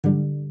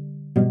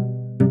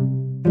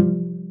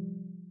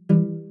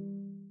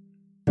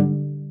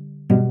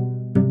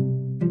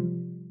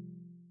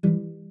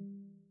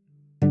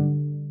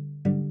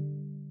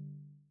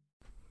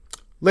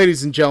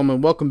Ladies and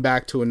gentlemen, welcome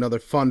back to another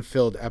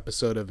fun-filled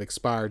episode of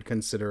Expired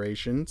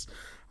Considerations.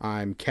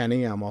 I'm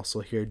Kenny. I'm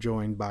also here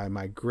joined by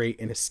my great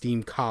and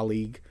esteemed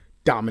colleague,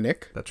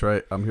 Dominic. That's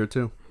right. I'm here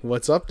too.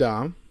 What's up,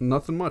 Dom?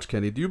 Nothing much,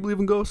 Kenny. Do you believe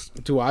in ghosts?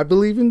 Do I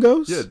believe in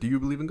ghosts? Yeah, do you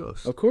believe in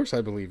ghosts? Of course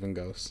I believe in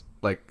ghosts.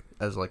 Like,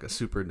 as like a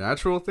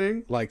supernatural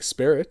thing? Like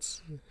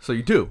spirits. So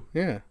you do?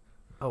 Yeah.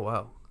 Oh,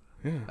 wow.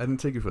 Yeah. I didn't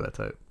take you for that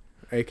type.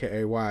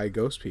 AKA why I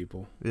ghost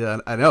people. Yeah,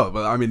 I know,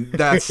 but I mean,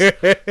 that's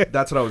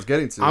what I was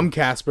getting to. I'm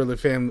Casper, the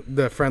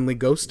friendly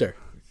ghoster.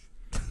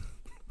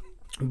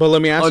 But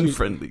let me ask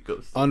Unfriendly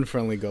ghost.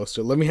 Unfriendly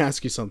ghoster. Let me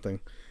ask you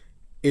something.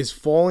 Is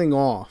falling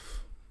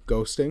off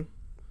ghosting?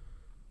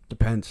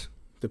 Depends.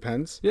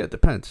 Depends? Yeah, it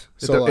depends.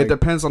 So, It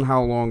depends on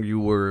how long you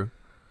were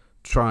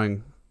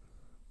trying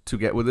to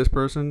get with this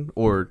person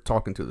or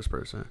talking to this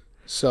person.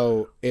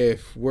 So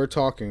if we're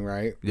talking,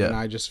 right, Yeah. and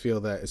I just feel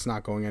that it's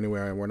not going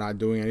anywhere and we're not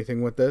doing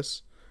anything with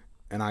this,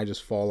 and I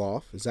just fall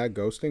off, is that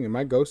ghosting? Am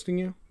I ghosting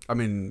you? I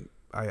mean,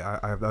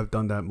 I've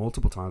done that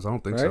multiple times. I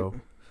don't think Right? so.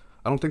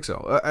 I don't think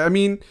so. I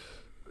mean,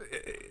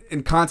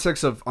 in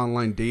context of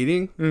online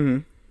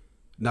dating,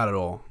 not at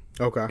all.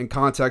 Okay. In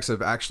context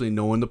of actually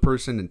knowing the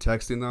person and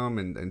texting them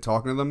and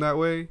talking to them that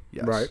way,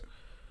 yes. Right.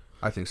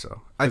 I think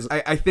so.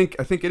 I think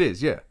it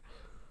is, yeah.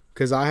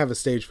 Because I have a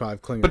stage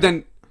 5 clinger. But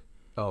then,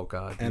 oh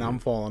god, and dude. I'm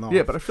falling off.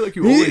 Yeah, but I feel like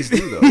you always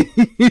do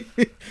though.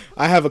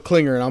 I have a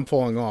clinger and I'm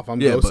falling off. I'm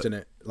Yeah, ghosting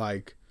it.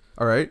 Like,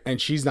 All right. and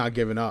she's not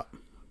giving up.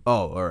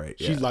 Oh, all right.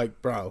 Yeah. She's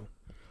like, bro,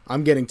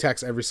 I'm getting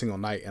texts every single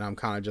night and I'm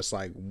kind of just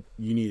like,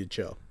 you need to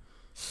chill.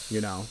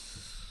 You know?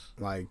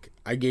 Like,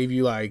 I gave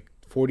you like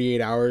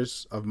 48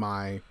 hours of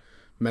my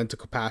mental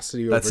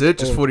capacity. That's it.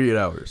 Just 48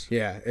 hours.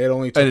 Yeah, it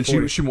only took And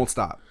 40, she won't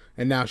stop.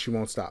 and now she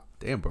won't stop.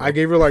 Damn, bro. I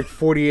gave her like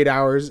 48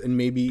 hours and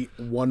maybe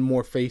one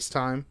more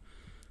FaceTime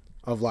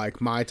of like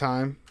my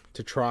time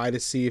to try to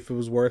see if it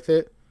was worth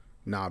it.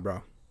 Nah,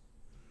 bro.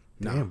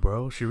 No. Damn,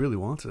 bro. She really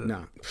wants it.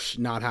 No,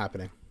 not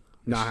happening.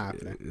 Not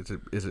happening.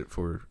 Is it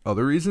for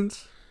other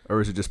reasons,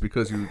 or is it just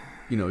because you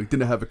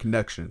didn't have a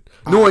connection?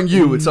 Knowing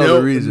you, it's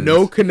other reasons.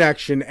 No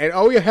connection. And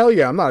oh yeah, hell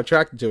yeah, I'm not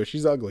attracted to her.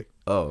 She's ugly.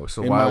 Oh,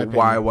 so In my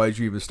why did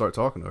you even start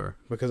talking to her?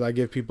 Because I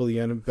give people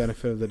the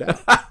benefit of the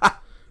doubt.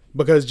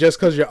 Because just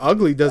because you're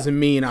ugly doesn't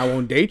mean I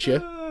won't date you.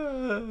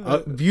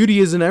 Beauty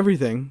isn't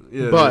everything.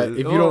 Yeah, but if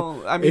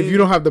you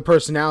don't have the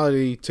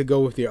personality to go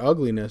with your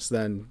ugliness,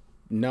 then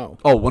no.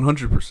 Oh,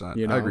 100%.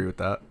 You know? I agree with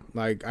that.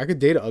 Like, I could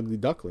date an ugly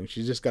duckling.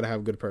 She's just got to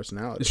have good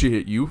personality. Did she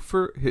hit you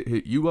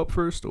hit you up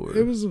first, or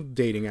It was a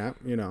dating app,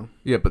 you know.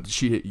 Yeah, but did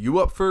she hit you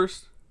up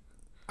first?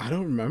 I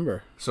don't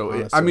remember. So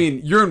honestly. I mean,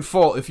 you're in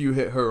fault if you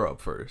hit her up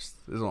first.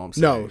 Is all I'm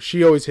saying. No,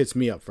 she always hits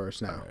me up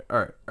first now. All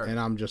right. And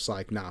I'm just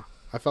like, nah.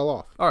 I fell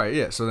off. All right.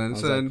 Yeah. So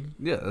then,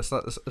 yeah, that's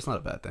not a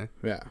bad thing.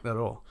 Yeah. At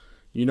all.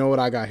 You know what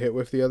I got hit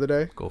with the other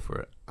day? Go for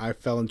it. I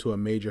fell into a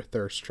major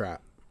thirst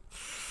trap.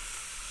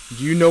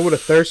 Do you know what a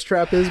thirst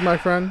trap is, my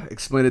friend?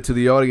 Explain it to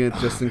the audience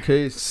just in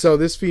case. So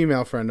this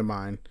female friend of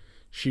mine,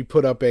 she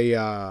put up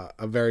a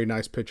very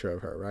nice picture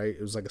of her, right?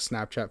 It was like a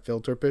Snapchat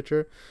filter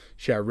picture.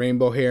 She had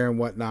rainbow hair and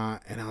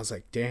whatnot. And I was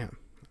like, damn,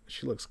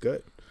 she looks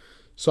good.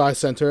 So I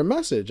sent her a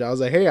message. I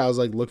was like, hey, I was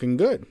like looking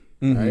good,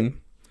 right?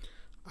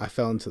 I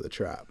fell into the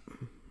trap,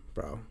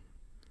 bro.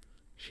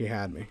 She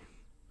had me.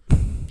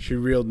 She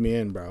reeled me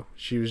in, bro.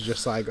 She was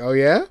just like, oh,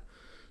 yeah?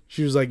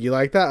 She was like, you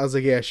like that? I was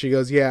like, yeah. She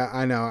goes, yeah,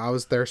 I know. I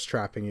was thirst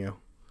trapping you.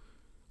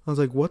 I was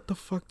like, what the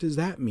fuck does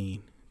that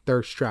mean?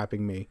 Thirst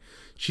trapping me.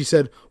 She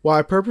said, well,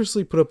 I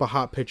purposely put up a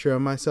hot picture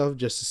of myself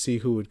just to see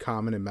who would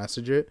comment and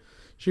message it.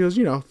 She goes,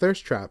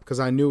 thirst trap, because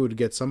I knew it would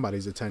get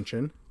somebody's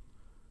attention.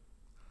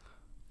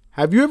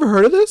 Have you ever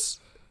heard of this?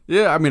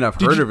 Yeah, I mean, I've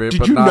heard of it. Did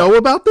but you know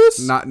about this?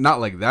 Not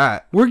like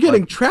that. We're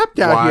getting trapped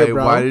out here,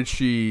 bro. Why did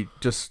she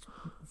just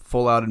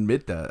full out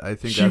admit that? I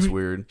think that's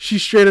weird. She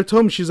straight up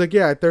told me, she's like,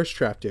 yeah, I thirst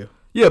trapped you.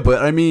 Yeah,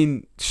 but I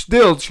mean,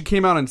 still, she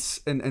came out and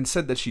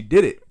said that she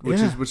did it, which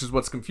is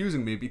what's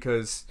confusing me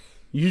because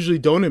you usually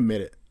don't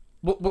admit it.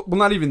 Well,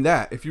 not even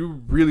that. If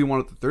you really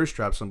wanted to thirst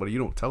trap somebody, you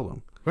don't tell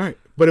them. Right,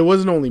 but it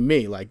wasn't only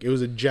me. Like, it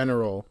was a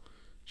general.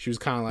 She was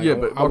kind of like, yeah,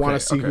 but I want to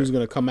see who's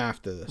gonna come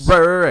after this.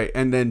 Right.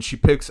 And then she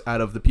picks out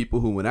of the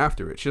people who went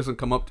after it. She doesn't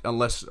come up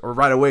or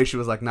right away she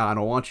was like, nah, I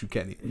don't want you,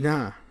 Kenny.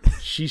 Nah,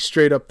 she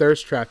straight up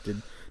thirst trapped it.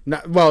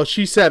 Well,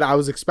 she said, I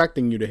was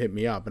expecting you to hit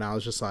me up, and I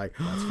was just like,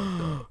 that's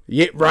fucked up.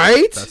 Yeah,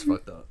 right? That's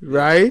fucked up.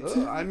 Right?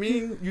 I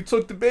mean, you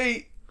took the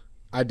bait.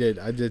 I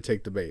did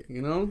take the bait.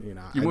 You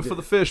went for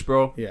the fish,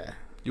 bro. Yeah.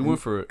 You went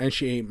for it. And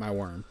she ate my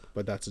worm,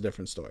 but that's a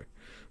different story.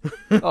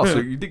 Oh, so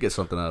you did get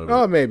something out of it.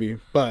 Oh, maybe,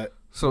 but...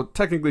 So,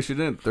 technically, she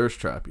didn't thirst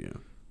trap you.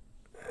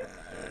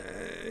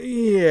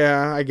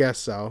 Yeah, I guess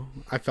so.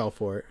 I fell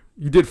for it.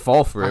 You did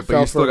fall for it, but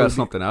you still got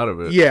something out of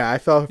it. Yeah, I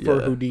fell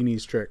for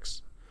Houdini's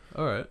tricks.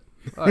 All right.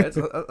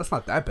 That's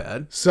not that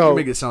bad. So you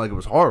make it sound like it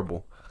was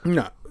horrible.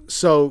 No.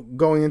 So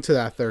going into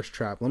that thirst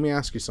trap, let me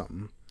ask you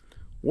something.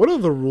 What are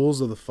the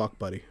rules of the fuck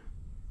buddy?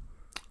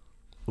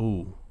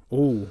 Ooh.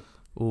 I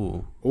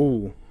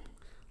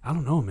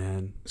don't know,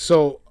 man.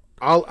 So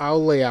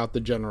I'll lay out the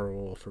general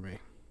rule for me.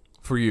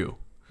 For you.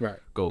 Right.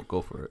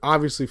 Go for it.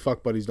 Obviously,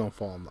 fuck buddies don't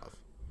fall in love.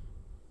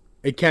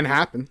 It can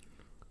happen,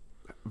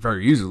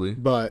 Very easily.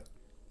 but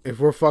if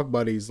we're fuck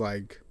buddies,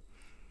 like,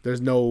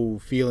 there's no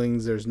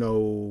feelings, there's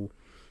no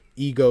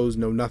egos,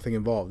 no nothing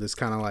involved. It's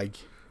kind of like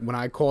when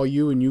I call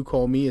you and you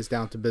call me, it's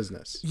down to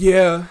business.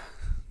 Yeah.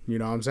 You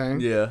know what I'm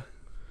saying? Yeah.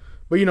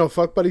 But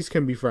fuck buddies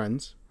can be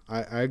friends.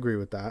 I agree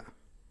with that.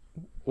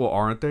 Well,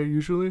 aren't they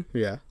usually?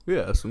 Yeah.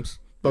 Yeah.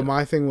 But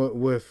my thing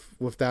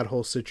with that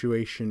whole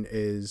situation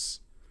is,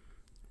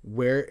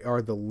 where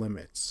are the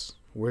limits?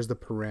 Where's the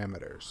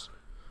parameters?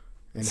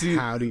 And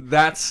how do you...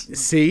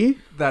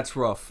 That's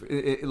rough.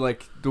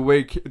 Like the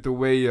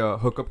way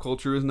hookup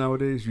culture is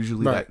nowadays.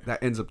 Usually that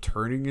ends up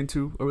turning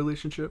into a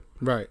relationship.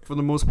 Right. For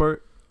the most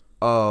part.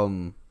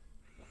 I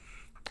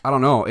don't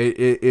know.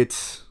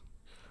 It's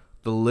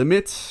the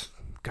limits.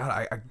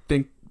 God, I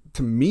think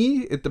to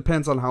me it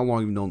depends on how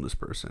long you've known this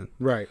person.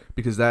 Right.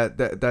 Because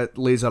that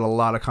lays out a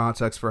lot of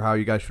context for how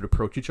you guys should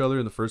approach each other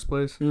in the first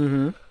place.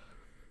 Mm-hmm.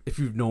 If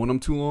you've known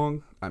them too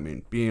long, I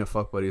mean, being a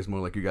fuck buddy is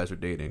more like you guys are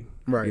dating.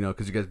 Right.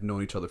 Because you guys have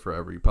known each other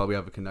forever. You probably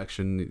have a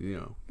connection,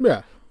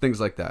 Yeah. Things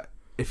like that.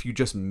 If you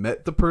just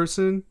met the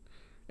person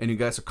and you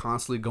guys are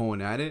constantly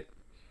going at it,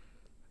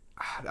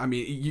 I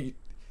mean,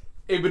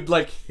 it would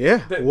like...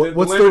 Yeah. The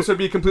limits would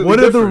be completely different. What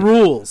are the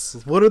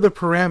rules? What are the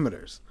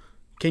parameters?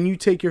 Can you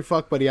take your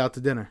fuck buddy out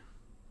to dinner?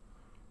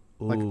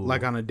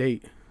 Like on a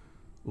date?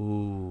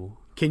 Ooh.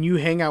 Can you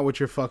hang out with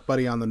your fuck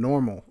buddy on the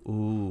normal?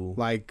 Ooh.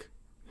 Like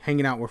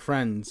hanging out with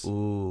friends?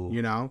 Ooh.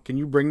 Can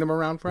you bring them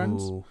around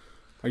friends? Ooh.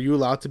 Are you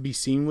allowed to be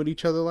seen with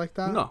each other like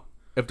that? No.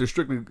 If they're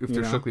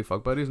strictly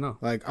fuck buddies, no.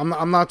 Like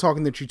I'm not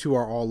talking that you two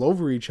are all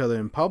over each other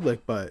in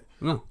public, but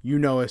no.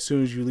 As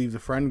soon as you leave the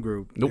friend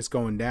group, it's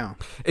going down.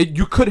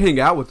 You could hang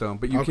out with them,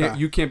 but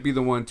you can't be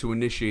the one to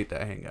initiate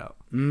that hangout.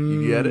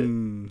 You get it?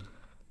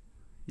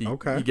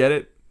 Okay. You get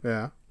it?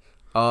 Yeah.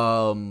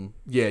 Because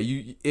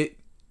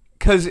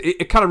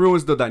it kind of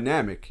ruins the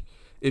dynamic.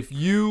 If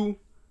you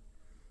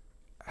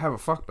have a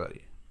fuck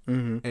buddy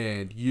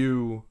and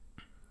you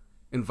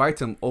invite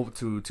them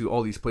over to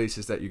all these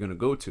places that you're gonna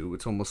go to,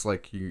 it's almost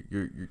like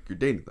you're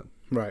dating them.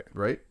 Right.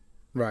 Right.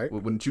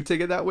 Wouldn't you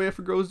take it that way if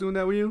a girl's doing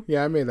that with you?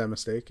 Yeah, I made that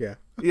mistake. Yeah.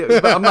 Yeah,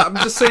 but I'm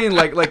just saying,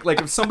 like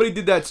if somebody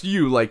did that to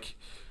you, like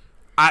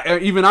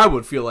I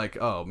would feel like,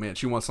 oh man,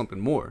 she wants something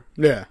more.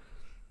 Yeah.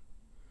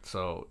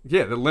 So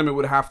yeah, the limit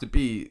would have to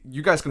be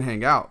you guys can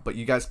hang out, but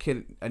you guys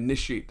can't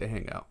initiate the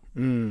hangout.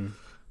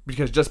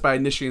 Because just by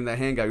initiating that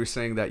hangout, you're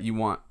saying that you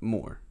want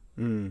more,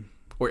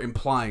 or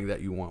implying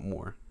that you want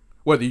more,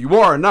 whether you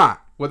are or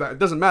not. It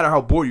doesn't matter how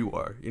bored you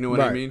are. You know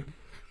what I mean?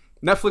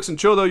 Netflix and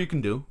chill though you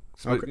can do.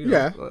 So, okay.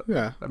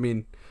 Yeah. I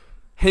mean,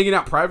 hanging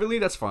out privately,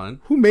 that's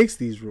fun. Who makes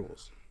these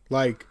rules?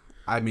 Like,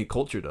 I mean,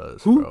 culture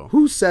does.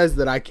 Who says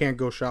that I can't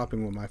go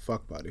shopping with my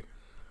fuck buddy?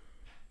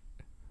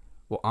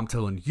 Well, I'm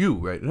telling you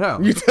right now.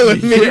 You're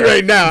telling me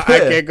right now I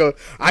can't go.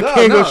 I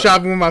can't go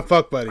shopping with my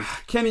fuck buddy.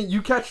 Kenny,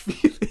 you catch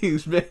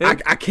feelings, man.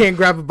 I can't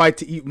grab a bite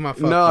to eat with my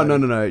fuck buddy.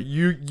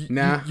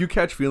 No. You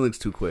catch feelings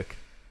too quick.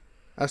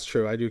 That's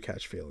true. I do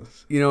catch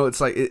feelings.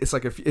 It's like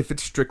if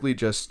it's strictly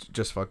just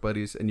fuck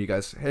buddies and you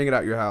guys hang it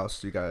out your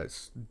house, you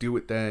guys do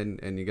it then,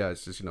 and you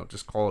guys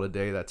just call it a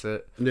day. That's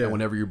it. Yeah. And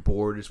whenever you're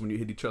bored is when you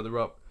hit each other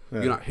up.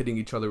 Yeah. You're not hitting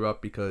each other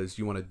up because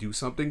you want to do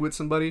something with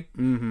somebody.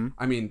 Mm-hmm.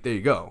 I mean, there you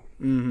go.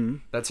 Mm-hmm.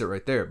 That's it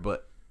right there.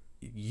 But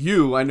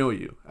I know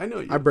you.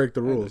 I break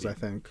the rules, I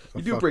think.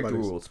 You do break the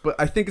rules. But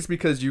I think it's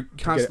because you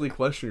constantly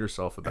question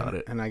yourself about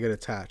it. And I get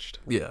attached.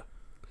 Yeah.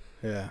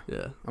 Yeah.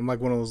 I'm like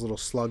one of those little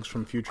slugs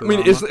from Futurama. I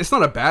mean, it's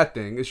not a bad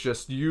thing. It's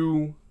just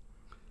you...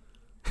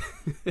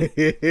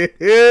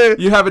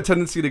 you have a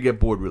tendency to get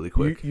bored really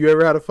quick. You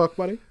ever had a fuck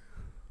buddy?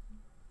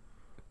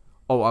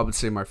 Oh, I would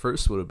say my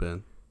first would have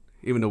been.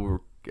 Even though we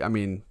were... I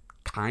mean,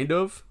 kind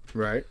of.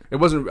 Right. It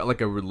wasn't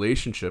like a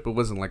relationship. It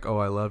wasn't like, oh,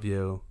 I love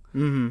you.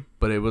 Mm-hmm.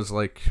 But it was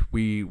like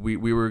we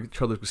were each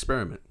other's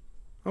experiment.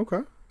 Okay.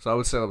 So I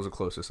would say that was the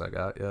closest I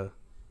got. Yeah.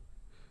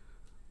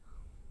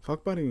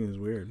 Fuck buddying is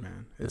weird,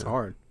 man. It's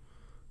hard.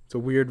 It's a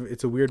weird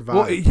vibe.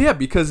 Well, yeah,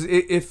 because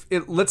if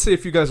let's say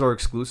if you guys are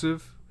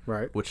exclusive,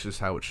 right, which is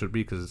how it should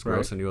be because it's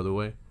gross any other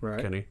way.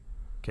 Right.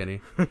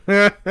 Kenny.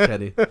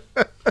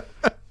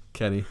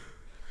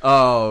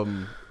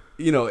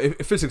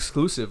 If it's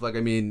exclusive, like,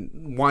 I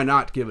mean, why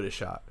not give it a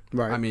shot?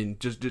 Right. I mean,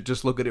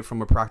 just look at it from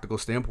a practical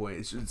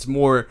standpoint. It's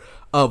more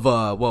of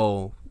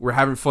we're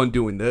having fun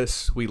doing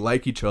this. We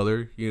like each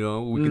other, we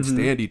can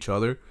stand each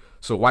other.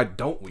 So why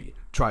don't we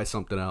try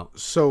something out?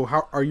 So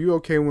how are you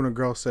okay when a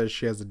girl says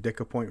she has a dick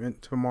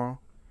appointment tomorrow?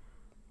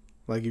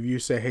 Like if you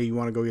say, hey, you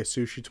want to go get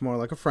sushi tomorrow,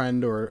 like a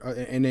friend or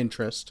an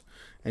interest,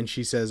 and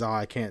she says, oh,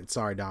 I can't.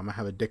 Sorry, Dom, I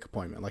have a dick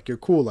appointment. Like you're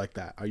cool like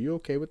that. Are you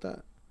okay with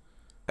that?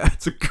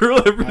 Has a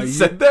girl ever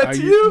said that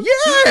to you?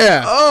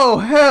 Yeah. Oh,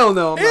 hell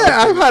no.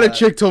 Yeah, I've had a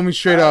chick told me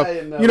straight up,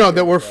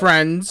 that we're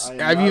friends.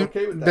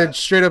 That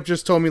straight up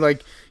just told me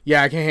like,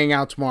 yeah, I can hang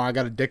out tomorrow. I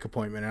got a dick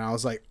appointment. And I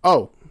was like,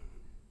 oh,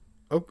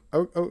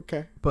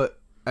 okay.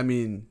 But, I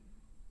mean...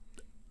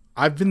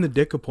 I've been the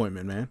dick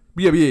appointment, man.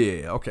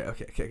 Yeah.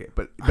 Okay.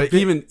 But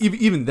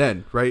even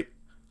then, right?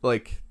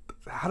 Like,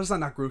 how does that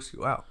not gross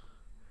you out?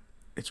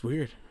 It's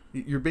weird.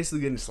 You're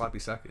basically getting sloppy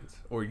seconds,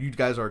 or you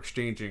guys are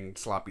exchanging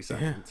sloppy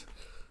seconds.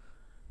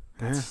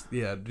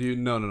 Yeah, dude.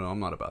 No. I'm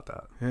not about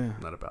that. Yeah.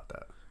 I'm not about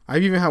that.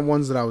 I've even had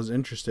ones that I was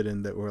interested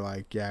in that were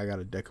like, yeah, I got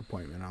a dick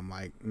appointment. I'm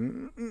like,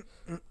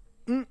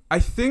 I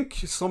think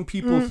some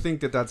people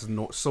think that that's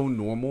so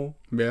normal.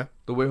 Yeah.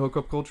 The way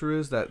hookup culture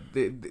is, that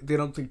they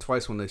don't think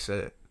twice when they say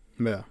it.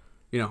 Yeah.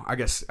 You know, I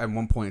guess at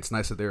one point it's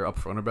nice that they're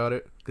upfront about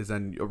it, because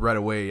then right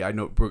away I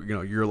know, you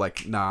know, you're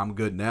like, nah, I'm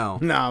good now.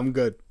 Nah, I'm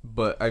good.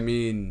 But I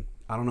mean,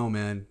 I don't know,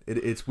 man.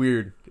 It's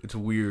weird. It's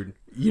weird.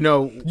 You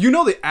know,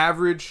 the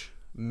average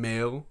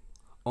male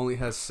only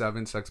has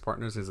 7 sex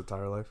partners his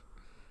entire life.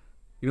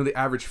 You know the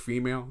average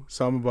female.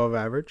 some above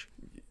average.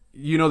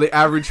 You know the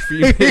average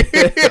female.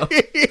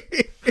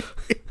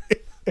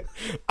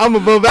 I'm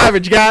above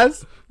average,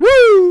 guys.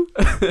 Woo!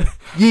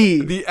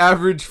 Yeah. The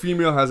average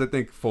female has, I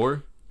think,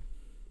 4.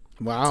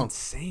 Wow. That's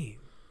insane.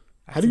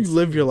 How do you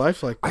live your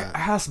life like It that?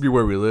 has to be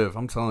where we live.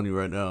 I'm telling you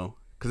right now.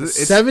 Because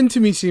 7 to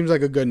me seems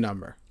like a good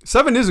number.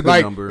 7 is a good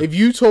Like, number. if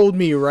you told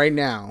me right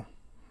now,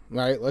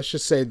 right, let's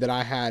just say that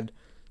I had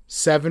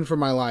 7 for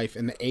my life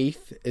and the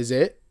 8th is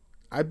it,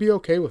 I'd be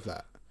okay with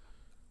that.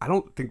 I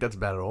don't think that's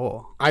bad at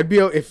all. I'd be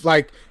if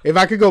I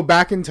could go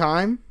back in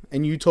time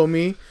and you told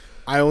me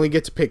I only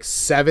get to pick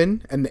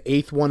 7 and the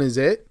 8th one is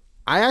it,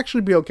 I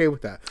actually be okay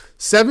with that.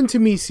 7 to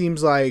me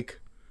seems like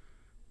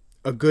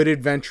a good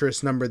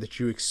adventurous number that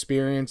you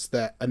experience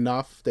that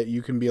enough that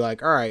you can be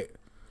like, all right.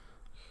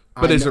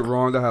 But is it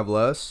wrong to have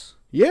less?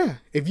 Yeah.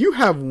 If you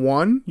have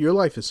 1, your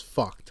life is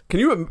fucked.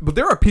 But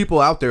there are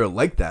people out there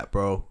like that,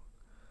 bro.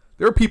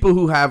 There are people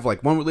who have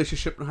like 1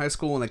 relationship in high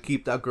school and they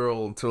keep that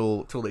girl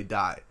until they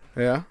die.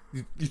 Yeah.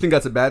 You think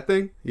that's a bad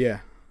thing? Yeah.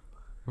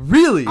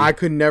 Really? I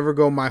could never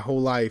go my whole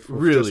life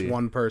with just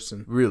one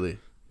person. Really?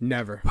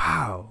 Never.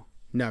 Wow.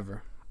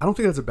 Never. I don't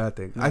think that's a bad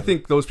thing. Never. I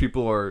think those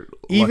people are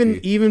lucky.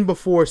 Even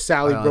before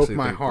Sally I broke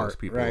my heart,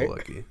 right?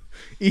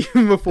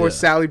 Even before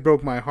Sally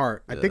broke my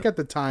heart. I think at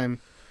the time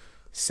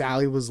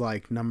Sally was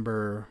like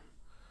number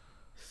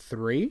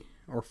 3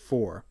 or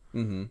 4.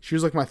 Mm-hmm. She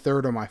was like my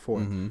 3rd or my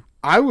 4th. Mm-hmm.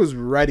 I was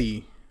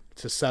ready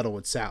to settle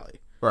with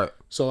Sally. Right.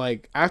 So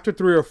like after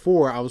 3 or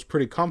 4, I was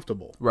pretty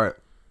comfortable. Right.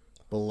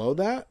 Below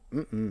that,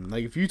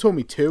 like if you told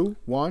me 2,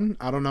 1,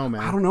 I don't know,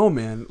 man. I don't know,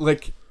 man.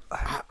 Like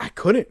I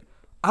couldn't.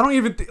 I don't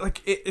even think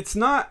like it's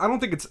not. I don't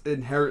think it's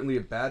inherently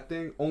a bad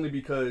thing. Only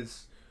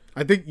because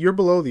I think you're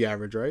below the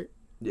average, right?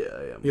 Yeah,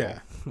 I am. Yeah.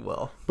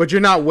 Well, but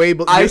you're not way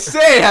below. I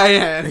say I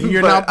am.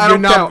 You're not. You're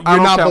not.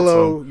 You're not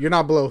below. You're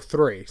not below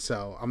 3.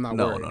 So I'm not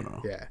worried.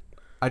 No. Yeah.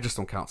 I just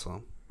don't count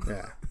some.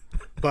 Yeah.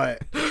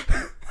 But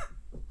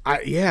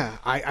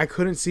I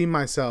couldn't see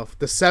myself.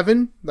 The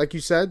 7, like you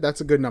said,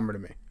 that's a good number to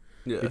me.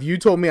 Yeah. If you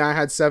told me I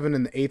had 7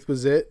 and the 8th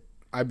was it,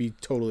 I'd be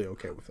totally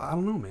okay with that. I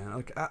don't know, man.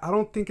 Like I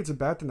don't think it's a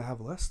bad thing to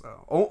have less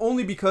though.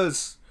 Only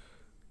because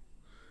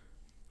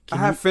I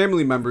have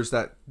family members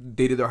that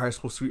dated their high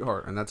school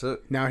sweetheart, and that's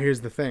it. Now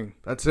here's the thing.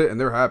 That's it, and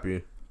they're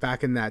happy.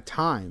 Back in that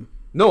time.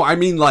 No, I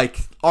mean like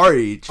our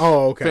age.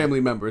 Oh, okay.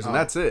 Family members, and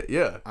that's it.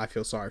 Yeah. I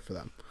feel sorry for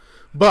them.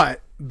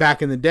 But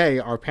back in the day,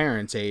 our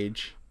parents'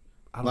 age.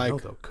 I don't know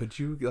though. Could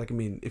you I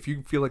mean, if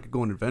you feel like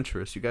going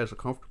adventurous, you guys are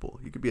comfortable.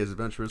 You could be as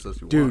adventurous as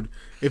you want. Dude,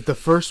 if the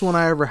first one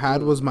I ever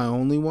had was my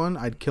only one,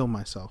 I'd kill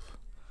myself.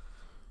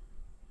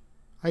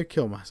 I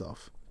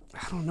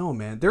don't know,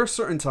 man. There are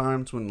certain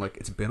times when like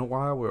it's been a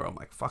while where I'm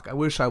like, fuck, I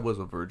wish I was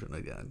a virgin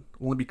again.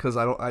 Only because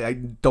I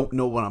don't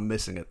know what I'm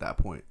missing at that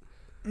point.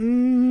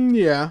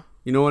 Yeah.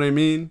 You know what I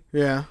mean?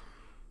 Yeah.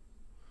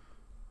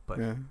 But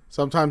yeah.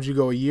 Sometimes you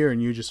go a year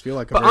and you just feel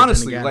like a virgin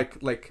honestly, again.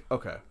 like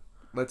okay.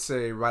 Let's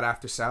say right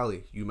after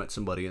Sally, you met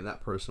somebody and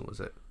that person was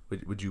it.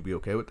 Would you be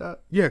okay with that?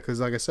 Yeah, because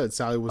like I said,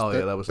 Sally was,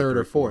 that was 3rd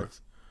or 4th.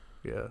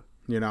 Yeah.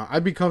 You know,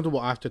 I'd be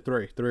comfortable after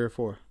 3 or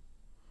 4.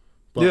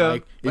 But yeah,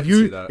 like,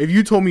 if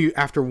you told me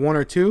after 1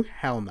 or 2,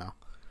 hell no.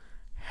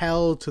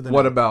 Hell to the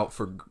What no. about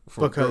for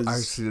because I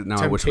see it now.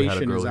 temptation I wish we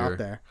had a girl is here. out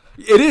there.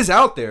 It is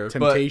out there.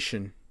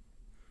 Temptation.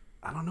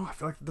 But I don't know. I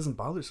feel like it doesn't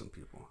bother some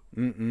people.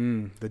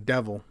 The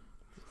devil.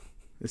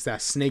 It's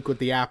that snake with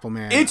the apple,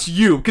 man. It's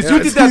you, because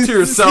you did that to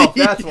yourself.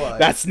 That's why.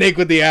 That snake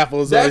with the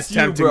apple is always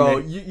tempting bro.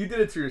 me. You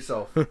did it to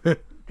yourself.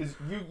 Because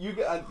you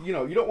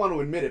don't want to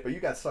admit it, but you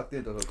got sucked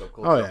into hookup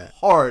culture. Oh yeah,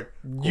 hard.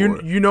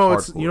 You know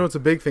it's a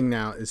big thing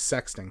now is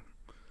sexting.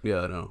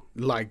 Yeah, I know.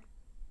 Like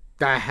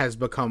that has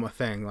become a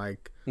thing.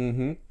 Like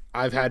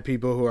I've had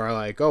people who are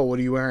like, "Oh, what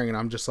are you wearing?" And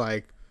I'm just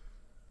like,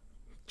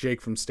 Jake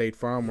from State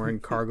Farm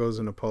wearing cargos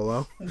and a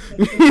polo.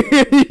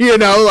 You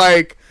know,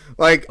 like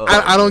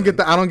I don't get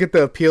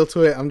the appeal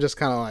to it. I'm just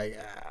kind of like,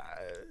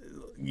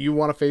 you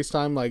want to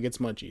FaceTime? Like it's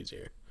much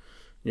easier,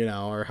 you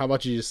know. Or how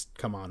about you just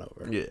come on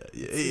over? Yeah.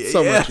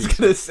 So much easier. I was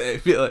gonna say, I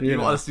feel like you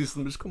want to see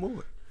something, just come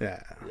over.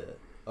 Yeah.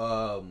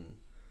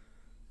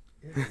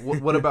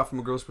 What about from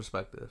a girl's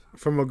perspective?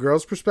 From a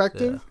girl's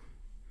perspective,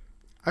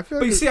 I feel.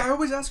 But you see, I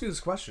always ask you this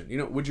question. You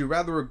know, would you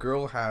rather a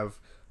girl have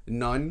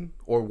none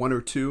or 1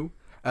 or 2?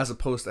 As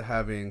opposed to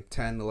having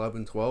 10,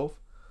 11, 12?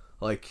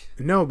 Like...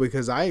 No,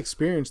 because I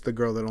experienced the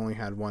girl that only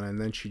had 1 and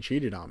then she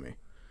cheated on me.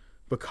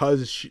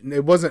 because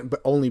it wasn't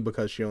only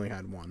because she only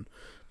had one,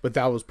 but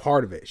that was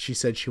part of it. She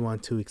said she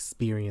wanted to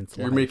experience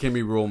life. You're making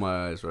me roll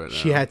my eyes right now.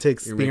 She had to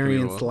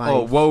experience life.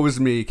 Oh, woe is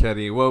me,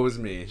 Kenny. Woe is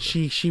me.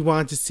 She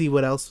wanted to see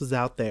what else was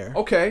out there.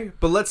 Okay,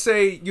 but let's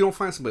say you don't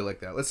find somebody like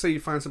that. Let's say you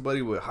find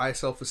somebody with high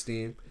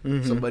self-esteem,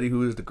 somebody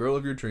who is the girl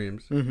of your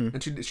dreams,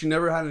 and she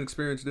never had an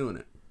experience doing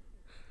it.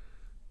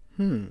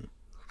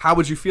 How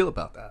would you feel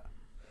about that?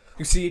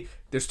 You see,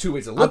 there's two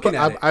ways of looking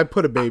at it. I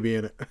put a baby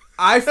in it.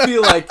 I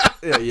feel like,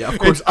 yeah, of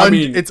course.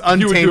 It's untainted.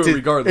 You would do it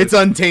regardless. It's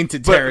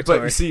untainted territory.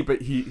 But you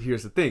see,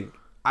 here's the thing.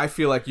 I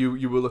feel like you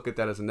would look at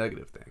that as a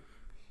negative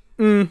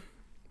thing.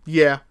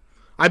 Yeah,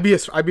 I'd be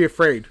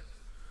afraid,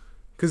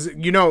 because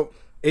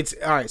it's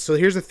all right. So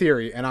here's a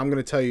theory, and I'm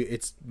gonna tell you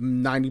it's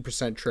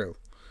 90% true,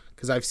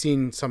 because I've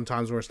seen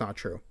sometimes where it's not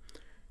true.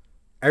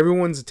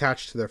 Everyone's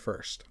attached to their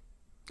first.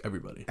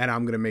 Everybody. And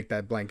I'm gonna make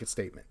that blanket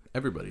statement.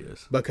 Everybody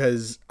is.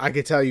 Because I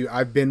could tell you,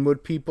 I've been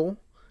with people,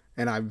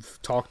 and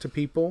I've talked to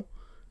people,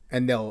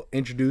 and they'll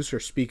introduce or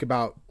speak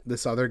about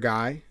this other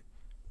guy,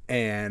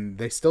 and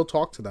they still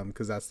talk to them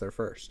because that's their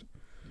first.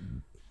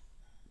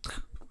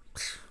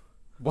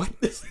 What?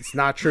 It's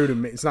not true to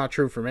me. It's not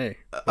true for me.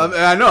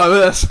 I know.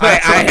 That's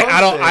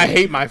I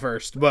hate my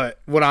first, but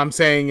what I'm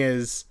saying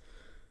is,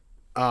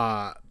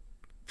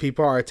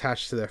 people are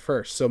attached to their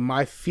first. So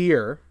my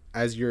fear,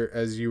 as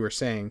you were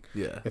saying,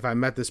 if I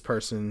met this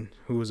person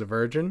who was a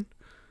virgin,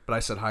 but I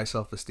said high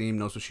self-esteem,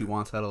 knows what she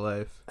wants out of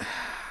life.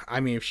 I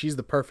mean, if she's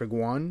the perfect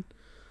one,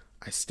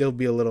 I still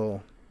be a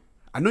little.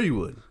 I know you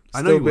would.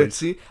 I know you would.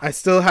 See, I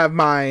still have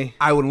my.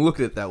 I wouldn't look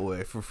at it that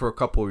way for a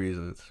couple of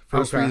reasons.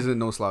 First reason,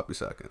 no sloppy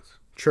seconds.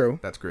 True.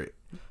 That's great.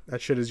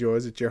 That shit is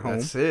yours. It's your home.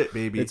 That's it,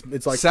 baby.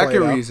 It's like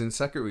second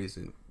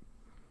reason.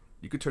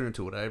 You could turn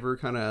into whatever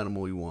kind of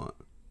animal you want.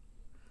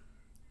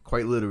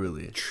 Quite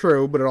literally.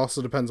 True, but it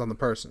also depends on the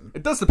person.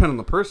 It does depend on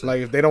the person.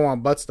 Like, if they don't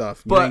want butt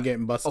stuff, you ain't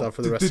getting butt stuff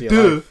for the rest of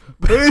your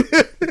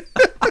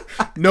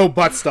life. No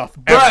butt stuff.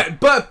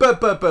 But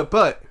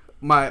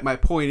my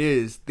point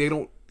is, they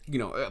don't,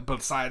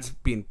 besides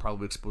being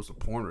probably exposed to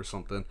porn or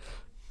something,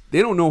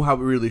 they don't know how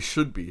it really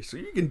should be. So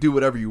you can do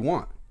whatever you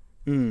want.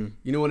 You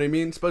know what I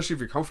mean? Especially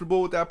if you're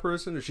comfortable with that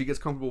person, or she gets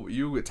comfortable with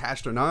you,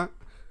 attached or not.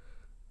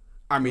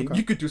 I mean,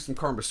 you could do some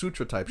Kama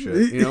Sutra type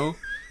shit,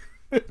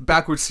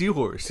 Backward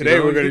seahorse. Today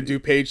we're going to do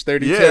page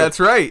 32. Yeah, that's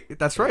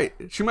right.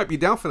 She might be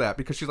down for that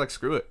because she's like,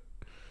 screw it.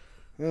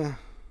 Yeah,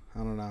 I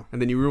don't know.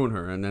 And then you ruin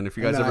her. And then if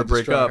you guys ever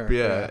break up,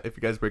 if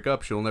you guys break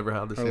up, she'll never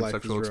have the same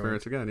sexual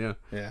experience again. Yeah.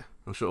 Yeah.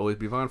 And she'll always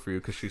be fine for you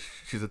because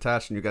she's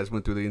attached and you guys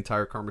went through the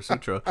entire Kama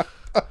Sutra.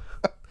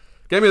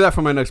 Get me that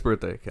for my next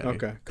birthday, Kenny.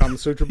 Okay. Kama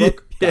Sutra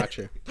book?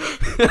 Gotcha.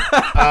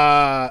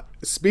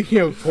 Speaking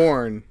of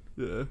porn,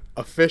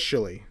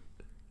 officially,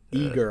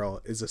 e-girl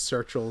is a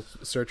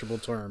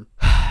searchable term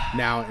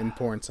now in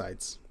porn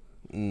sites.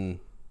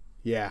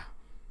 Yeah.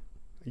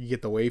 You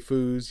get the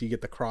waifus, you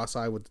get the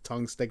cross-eye with the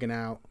tongue sticking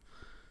out,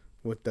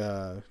 with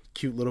the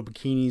cute little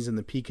bikinis and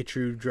the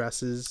Pikachu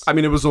dresses. I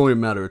mean, it was only a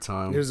matter of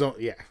time. It was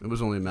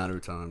only a matter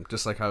of time.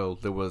 Just like how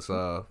there was,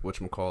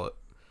 whatchamacallit,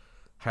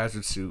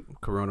 Hazard Suit,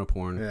 Corona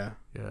porn. Yeah.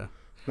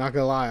 Not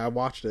gonna lie, I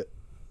watched it.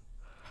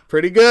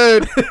 Pretty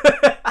good.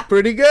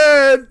 Pretty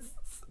good.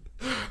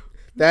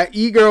 That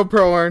e-girl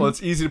porn. Well,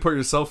 it's easy to put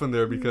yourself in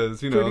there because,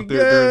 they're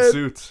in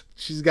suits.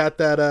 She's got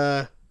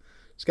that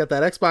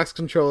Xbox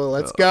controller.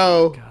 Let's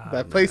go. God,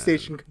 that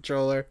PlayStation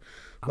controller.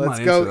 Let's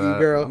go,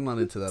 e-girl. I'm not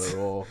into that at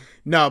all.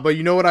 No, but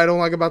you know what I don't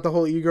like about the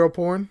whole e-girl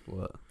porn?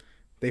 What?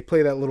 They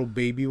play that little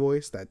baby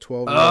voice, that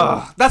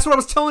 12-year-old. That's what I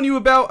was telling you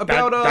about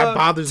that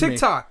bothers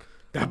TikTok.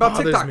 Me.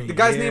 About TikTok. The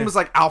guy's name was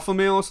like Alpha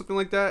Male or something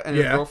like that, and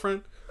his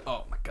girlfriend.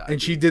 Oh my god.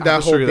 And she did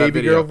that whole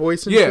baby girl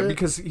voice and shit?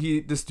 Because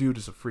this dude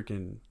is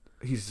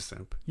he's a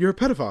simp. You're a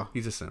pedophile.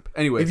 He's a simp.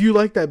 Anyway, if you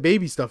like that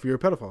baby stuff, you're a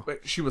pedophile.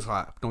 But she was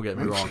hot. Don't get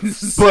me wrong.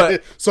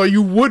 But so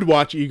you would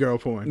watch e-girl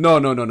porn? No.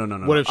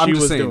 What if she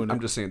was doing it?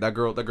 I'm just saying that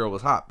girl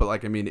was hot. But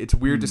like, I mean, it's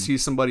weird to see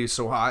somebody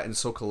so hot and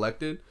so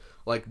collected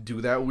like do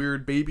that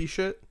weird baby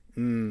shit.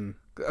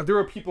 There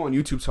are people on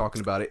YouTube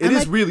talking about it. It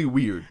is really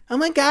weird. Oh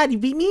my god, you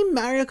beat me in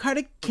Mario Kart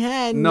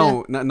again.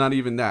 No, not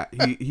even that.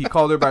 He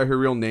called her by her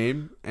real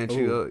name, and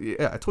she,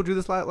 I told you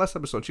this last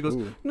episode. She goes,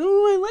 no,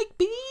 I like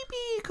baby.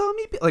 Call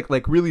me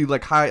like really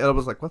like high. And I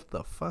was like, what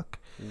the fuck?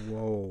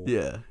 Whoa.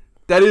 Yeah,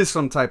 that is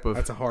some type of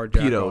that's a hard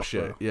pedo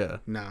shit. Bro. Yeah.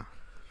 Nah.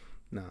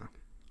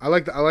 I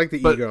like the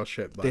e-girl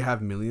shit, but they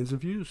have millions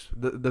of views.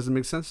 That doesn't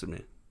make sense to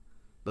me.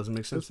 Doesn't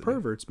make sense. It's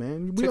perverts,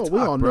 man. We TikTok,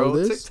 all know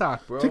this.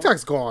 TikTok, bro.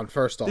 TikTok's gone.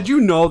 First off, did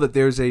you know that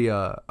there's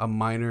a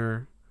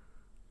minor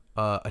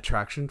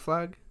attraction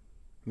flag?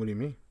 What do you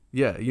mean?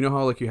 Yeah, you know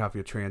how like you have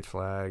your trans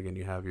flag and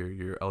you have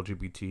your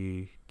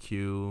LGBTQ,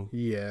 Q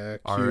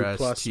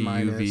plus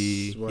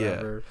minus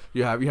whatever.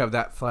 Yeah, you have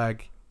that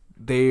flag.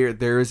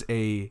 There's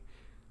a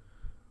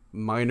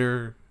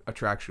minor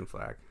attraction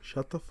flag.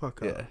 Shut the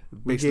fuck up. Yeah,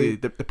 basically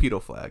the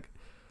pedo flag.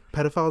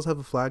 Pedophiles have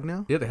a flag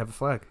now? Yeah, they have a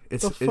flag.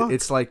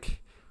 It's like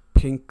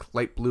pink,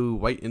 light blue,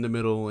 white in the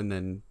middle, and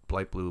then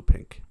light blue,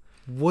 pink.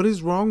 What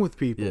is wrong with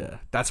people? Yeah,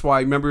 that's why.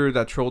 Remember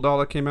that troll doll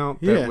that came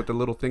out with the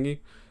little thingy?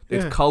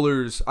 Its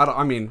colors.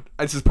 I mean,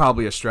 this is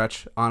probably a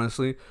stretch,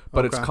 honestly,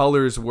 but its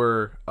colors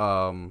were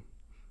the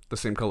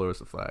same color as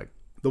the flag.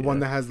 The one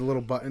that has the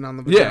little button on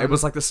the vagina? Yeah, it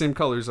was like the same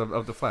colors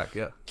of the flag.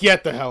 Yeah.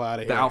 Get the hell out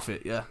of here. The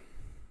outfit. Yeah.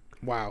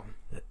 Wow.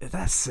 Is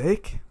that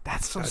sick?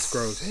 That's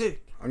gross.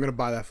 Sick. I'm gonna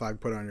buy that flag,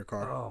 put it on your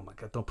car. Oh my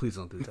god! Please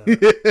don't do that.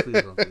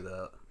 Please don't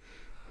do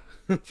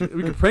that.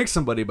 We could prank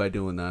somebody by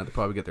doing that. They'll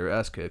probably get their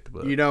ass kicked.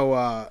 But you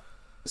know,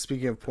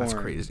 speaking of porn, that's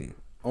crazy.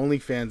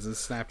 OnlyFans and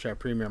Snapchat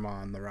Premium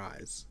are on the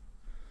rise,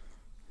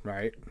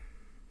 right?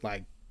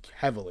 Like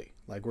heavily.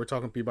 Like we're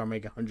talking people are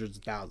making hundreds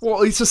of thousands.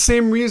 Well, it's the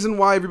same reason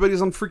why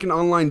everybody's on freaking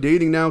online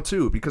dating now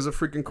too, because of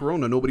freaking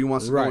Corona. Nobody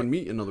wants to go and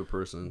meet another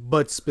person.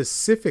 But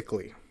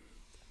specifically,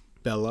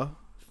 Bella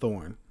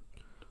Thorne.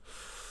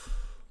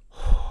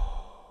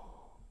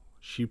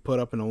 She put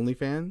up an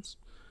OnlyFans.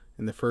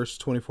 In the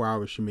first 24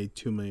 hours, she made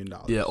 $2 million.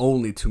 Yeah,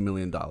 only $2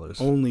 million.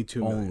 Only $2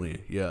 million.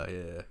 Only, yeah.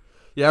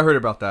 Yeah, I heard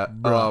about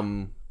that.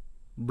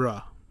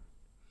 Bruh.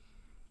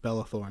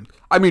 Bella Thorne.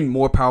 I mean,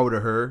 more power to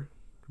her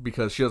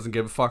because she doesn't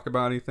give a fuck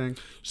about anything.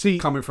 See,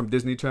 coming from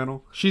Disney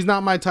Channel, she's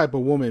not my type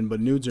of woman, but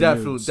nudes are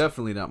nudes.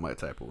 Definitely not my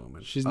type of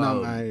woman. She's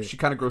not my. She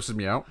kind of grosses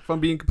me out, if I'm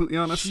being completely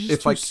honest. She's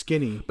too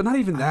skinny, but not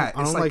even that.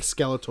 I don't like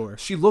Skeletor.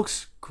 She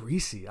looks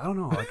greasy. I don't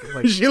know.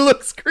 Like she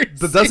looks greasy,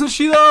 but doesn't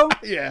she though?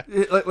 Yeah.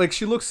 Like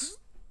she looks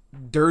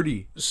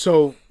dirty.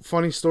 So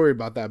funny story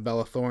about that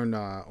Bella Thorne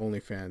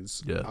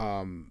OnlyFans.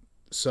 Yeah.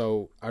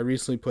 So I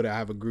recently I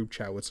have a group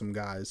chat with some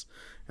guys,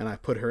 and I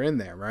put her in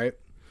there, right?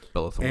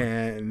 Bella Thorne.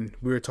 And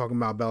we were talking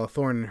about Bella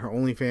Thorne and her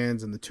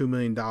OnlyFans and the $2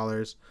 million.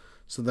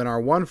 So then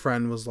our one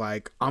friend was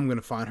like, I'm going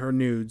to find her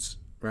nudes,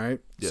 right?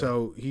 Yeah.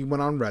 So he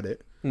went on Reddit.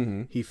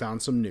 Mm-hmm. He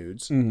found some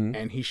nudes,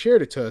 and he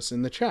shared it to us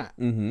in the chat.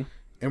 Mm-hmm.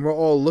 And we're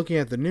all looking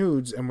at the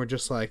nudes, and we're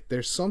just like,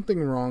 there's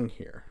something wrong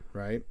here,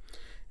 right?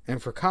 And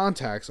for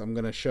context, I'm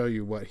going to show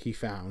you what he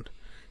found.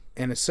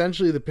 And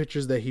essentially the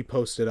pictures that he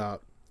posted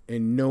up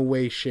in no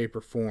way, shape,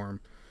 or form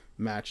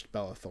matched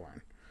Bella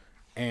Thorne.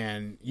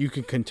 And you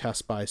can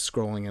contest by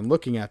scrolling and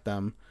looking at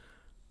them.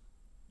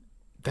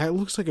 That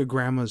looks like a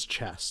grandma's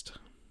chest,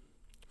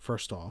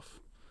 first off.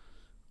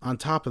 On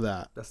top of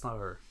that... That's not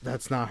her.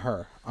 That's not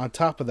her. On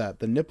top of that,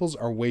 the nipples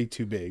are way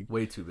too big.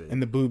 Way too big.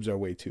 And the boobs are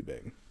way too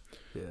big.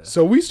 Yeah.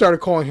 So we started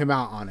calling him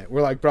out on it.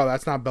 We're like, bro,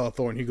 that's not Bella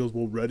Thorne. He goes,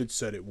 well, Reddit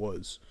said it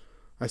was.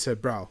 I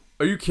said, bro.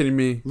 Are you kidding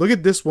me? Look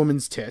at this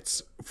woman's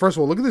tits. First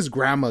of all, look at this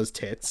grandma's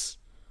tits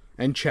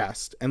and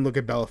chest, and look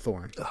at Bella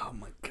Thorne. Oh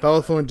my god.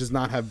 Bella Thorne does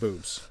not have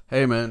boobs.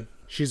 Hey man.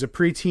 She's a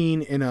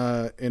preteen in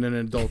an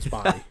adult's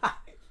body.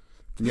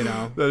 You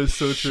know? That is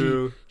so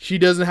true. She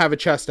doesn't have a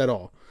chest at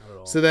all.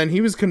 So then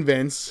he was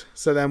convinced.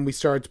 So then we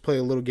started to play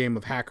a little game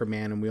of Hacker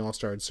Man, and we all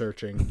started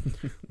searching.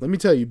 Let me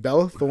tell you,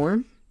 Bella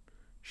Thorne,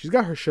 she's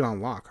got her shit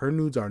on lock. Her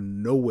nudes are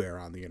nowhere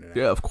on the internet.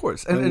 Yeah, of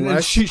course.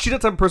 And she's the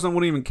type of person that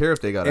wouldn't even care if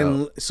they got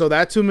out. So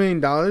that $2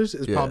 million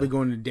is probably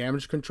going to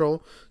damage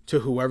control to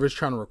whoever's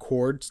trying to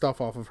record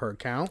stuff off of her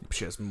account.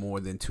 She has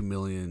more than 2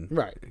 million.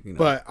 Right. You know.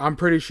 But I'm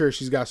pretty sure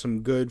she's got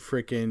some good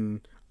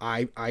freaking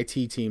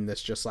IT team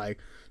that's just like,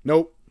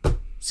 nope,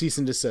 cease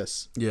and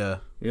desist. Yeah.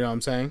 You know what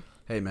I'm saying?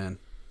 Hey, man.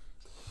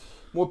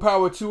 More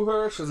power to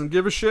her. She doesn't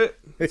give a shit.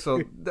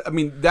 So, I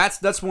mean,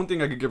 that's one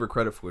thing I could give her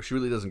credit for. She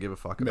really doesn't give a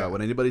fuck about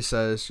what anybody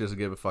says. She doesn't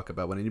give a fuck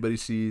about what anybody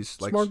sees.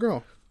 Like, smart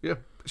girl. Yeah.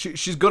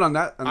 She's good on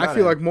that. I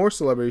feel like more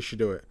celebrities should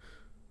do it.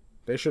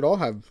 They should all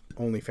have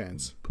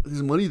OnlyFans.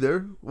 There's money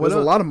there. There's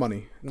a lot of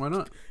money. Why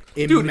not?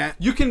 Dude,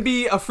 you can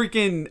be a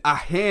freaking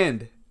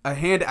hand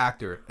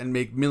actor and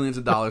make millions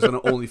of dollars on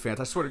an OnlyFans.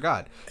 I swear to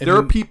God. There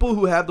are people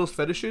who have those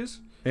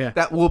fetishes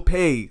that will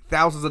pay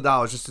thousands of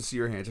dollars just to see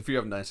your hands if you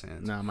have nice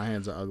hands. Nah, my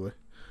hands are ugly.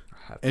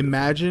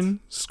 Imagine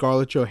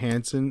Scarlett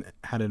Johansson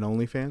had an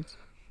OnlyFans.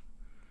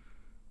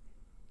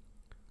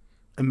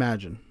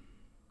 Imagine.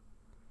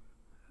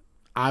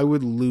 I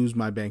would lose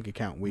my bank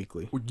account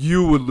weekly.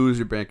 You would lose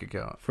your bank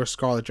account. For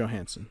Scarlett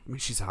Johansson. I mean,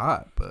 she's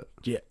hot, but...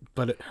 Yeah,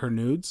 but her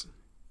nudes?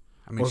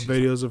 I mean, or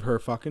videos of her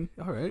fucking?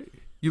 All right.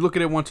 You look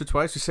at it once or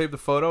twice, you save the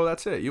photo,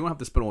 that's it. You don't have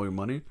to spend all your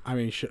money. I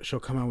mean, she'll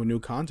come out with new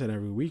content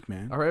every week,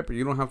 man. All right, but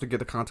you don't have to get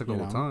the content all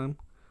the time.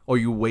 Or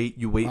you wait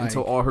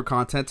until all her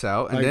content's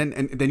out, and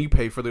then you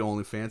pay for the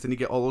OnlyFans, and you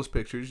get all those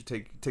pictures. You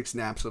take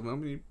snaps of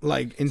them.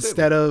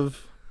 Instead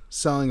of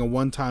selling a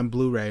one-time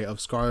Blu-ray of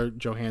Scarlett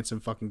Johansson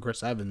fucking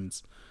Chris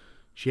Evans,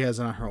 she has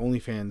it on her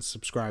OnlyFans.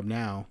 Subscribe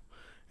now,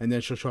 and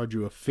then she'll charge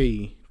you a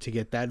fee to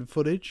get that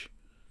footage.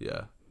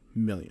 Yeah,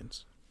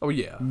 millions. Oh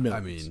yeah, millions. I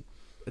mean,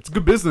 it's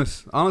good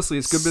business. Honestly,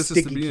 it's good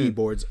business to be in. Sticky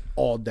keyboards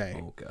all day.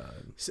 Oh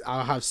god,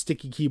 I'll have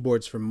sticky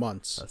keyboards for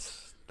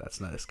months. That's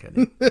nice,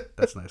 Kenny.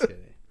 That's nice, Kenny.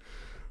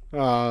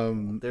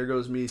 There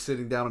goes me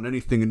sitting down on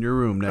anything in your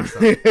room next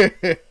time.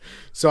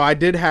 So I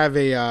did have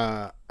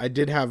a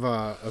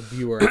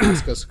viewer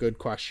ask us a good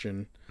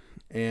question,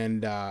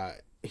 and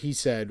he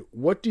said,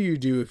 "What do you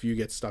do if you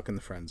get stuck in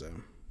the friend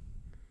zone?"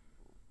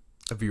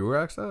 A viewer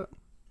asked that?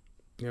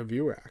 Yeah, a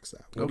viewer asked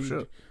that.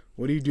 Shit.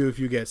 What do you do if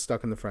you get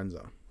stuck in the friend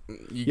zone?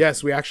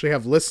 Yes, we actually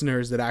have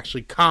listeners that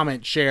actually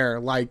comment, share,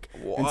 like,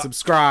 and What?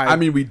 subscribe. I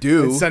mean, we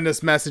do. And send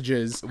us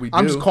messages. We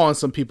I'm do. just calling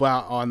some people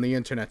out on the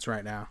internets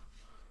right now.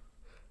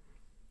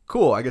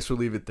 Cool. I guess we'll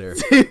leave it there.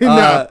 What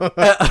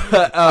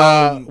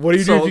do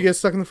you do if you get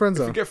stuck in the friend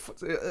zone?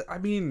 I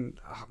mean,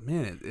 oh,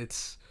 man,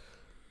 it's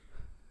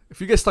if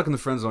you get stuck in the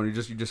friend zone, you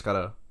just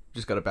gotta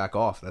back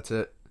off. That's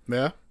it.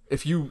 Yeah.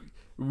 If you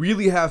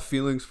really have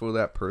feelings for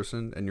that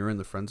person and you're in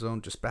the friend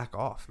zone, just back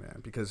off,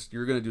 man, because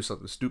you're gonna do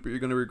something stupid. You're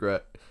gonna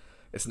regret.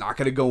 It's not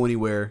gonna go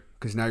anywhere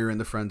because now you're in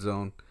the friend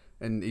zone,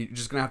 and you're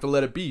just gonna have to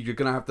let it be. You're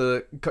gonna have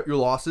to cut your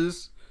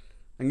losses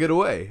and get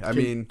away.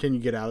 Can you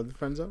get out of the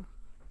friend zone?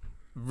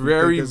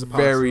 Very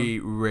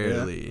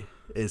rarely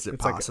is it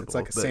possible. It's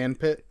like a sand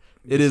pit.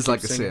 It is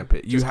like a sand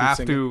pit. You have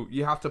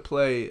to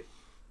play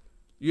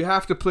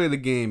the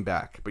game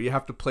back, but you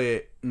have to play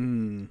it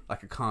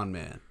like a con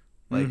man.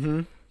 Like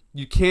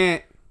you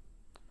can't.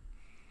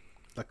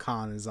 The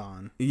con is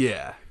on.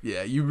 Yeah.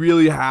 You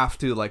really have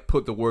to like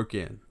put the work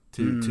in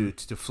to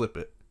flip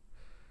it.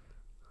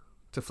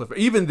 To flip it.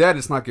 Even that,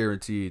 it's not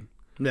guaranteed.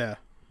 Yeah.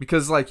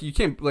 Because like you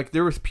can't like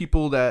there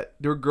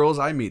were girls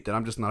I meet that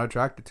I'm just not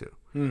attracted to.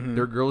 Mm-hmm.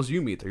 There are girls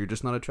you meet that you're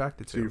just not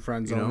attracted to. So you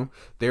friend zone?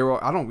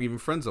 I don't even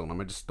friend zone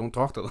them. I just don't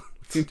talk to them.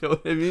 You know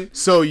what I mean?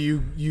 So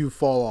you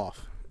fall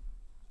off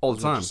all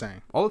the time. What you're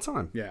saying. All the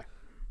time. Yeah.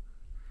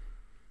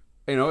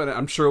 And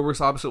I'm sure it works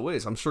opposite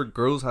ways. I'm sure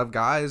girls have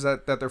guys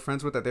that they're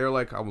friends with that they're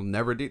like, I will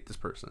never date this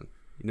person.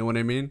 You know what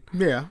I mean?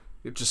 Yeah.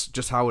 It's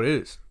just how it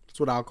is. That's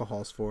what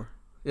alcohol's for.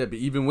 Yeah, but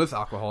even with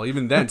alcohol,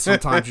 even then,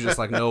 sometimes you're just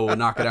like, no,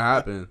 not gonna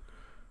happen.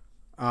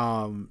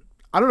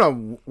 I don't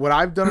know what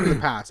I've done in the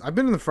past. I've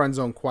been in the friend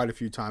zone quite a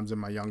few times in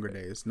my younger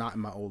days, not in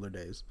my older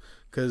days.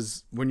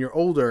 Because when you're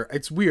older,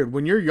 it's weird.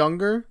 When you're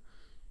younger,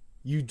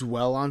 you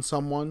dwell on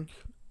someone.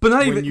 But not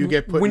when even you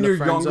get put when in the you're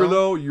friend younger zone.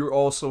 though. You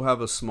also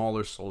have a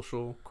smaller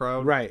social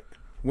crowd, Right?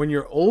 When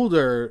you're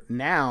older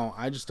now,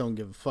 I just don't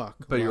give a fuck.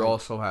 But you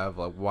also have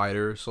a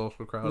wider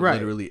social crowd. Right.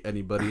 Literally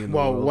anybody in the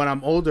Well, world. when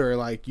I'm older,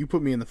 like you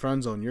put me in the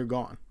friend zone, you're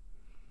gone.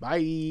 Bye.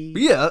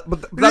 Yeah,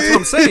 but that's what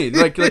I'm saying.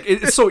 Like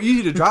it's so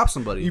easy to drop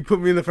somebody. You put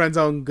me in the friend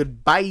zone.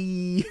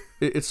 Goodbye.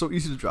 It's so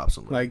easy to drop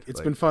somebody. Like it's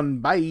been fun.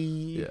 Bye.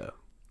 Yeah.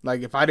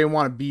 Like if I didn't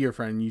want to be your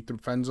friend, you threw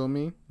friends on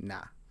me.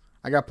 Nah,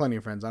 I got plenty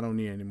of friends. I don't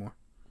need any more.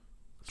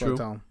 That's True.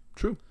 what I tell 'em.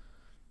 True.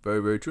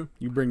 Very, very true.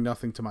 You bring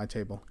nothing to my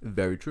table.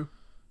 Very true.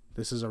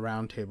 This is a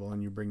round table,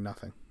 and you bring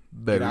nothing.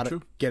 Very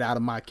true. Get out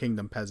of my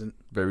kingdom, peasant.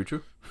 Very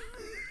true.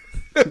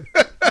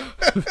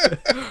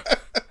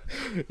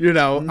 You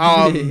know,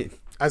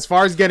 as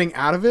far as getting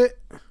out of it,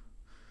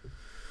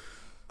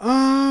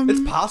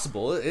 it's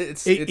possible.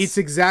 It's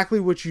exactly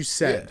what you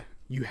said.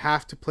 Yeah. You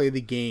have to play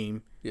the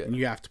game, Yeah. and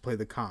you have to play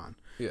the con.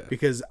 Yeah.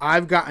 Because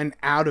I've gotten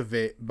out of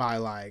it by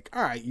like,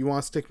 all right, you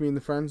want to stick me in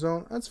the friend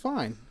zone? That's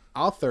fine.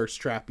 I'll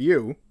thirst trap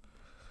you.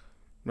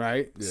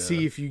 Right? Yeah.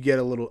 See if I get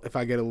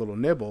a little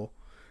nibble.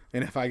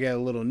 And if I get a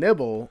little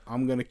nibble,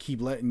 I'm going to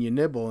keep letting you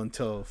nibble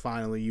until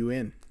finally you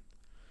in.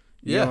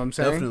 You know what I'm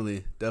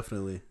saying?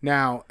 Definitely.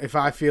 Now, if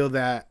I feel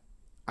that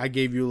I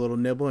gave you a little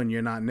nibble and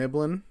you're not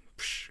nibbling,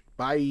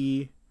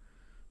 bye.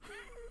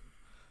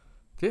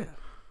 Yeah.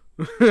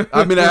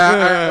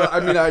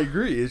 I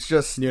agree. It's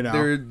just, You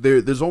know.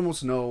 there's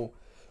almost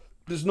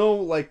there's no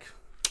like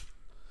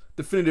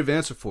definitive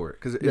answer for it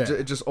because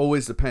it just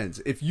always depends.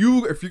 If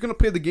you're gonna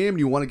play the game and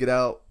you want to get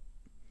out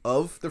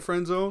of the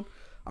friend zone,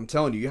 I'm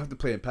telling you have to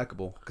play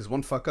impeccable because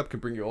one fuck up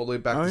can bring you all the way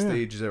back to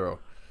stage 0.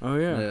 Oh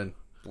yeah. And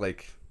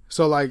like,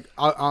 so like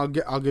I'll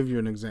give you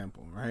an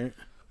example, right?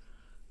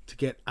 To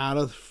get out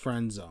of the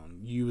friend zone,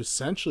 you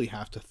essentially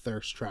have to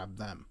thirst trap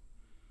them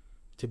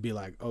to be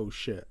like, oh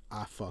shit,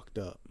 I fucked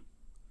up.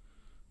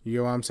 You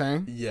get what I'm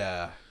saying?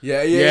 Yeah.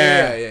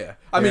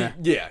 I mean,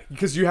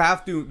 because you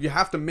have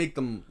to make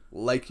them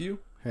like you.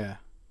 Yeah.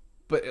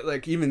 But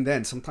like even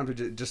then, sometimes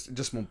it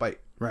just won't bite.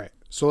 Right.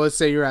 So let's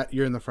say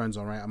you're in the friend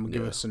zone, right? I'm gonna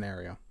give a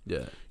scenario.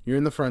 Yeah. You're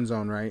in the friend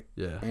zone, right?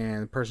 Yeah.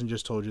 And the person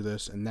just told you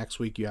this, and next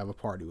week you have a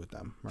party with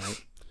them,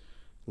 right?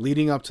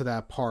 Leading up to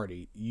that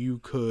party, you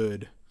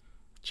could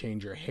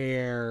change your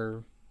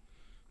hair,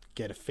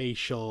 get a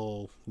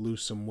facial,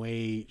 lose some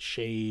weight,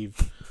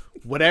 shave,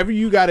 whatever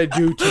you got to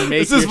do to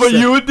make. This is what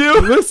you would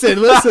do?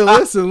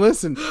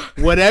 Listen.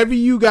 Whatever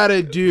you got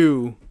to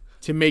do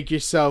to make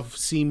yourself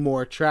seem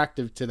more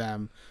attractive to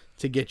them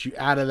to get you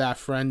out of that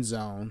friend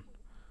zone,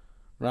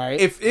 right?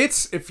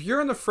 If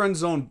you're in the friend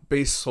zone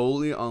based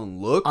solely on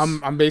looks,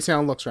 I'm basing it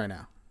on looks right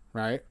now,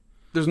 right?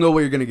 There's no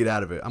way you're gonna get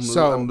out of it. I'll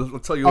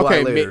tell you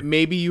why later.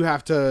 Maybe you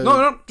have to.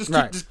 No, just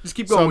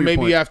keep going. So with your maybe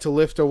point. you have to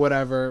lift or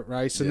whatever,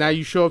 right? So now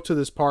you show up to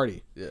this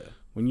party. Yeah.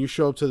 When you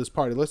show up to this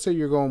party, let's say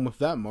you're going with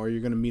them or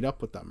you're gonna meet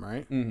up with them,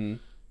 right? Mm-hmm.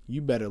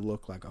 You better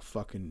look like a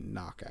fucking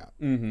knockout.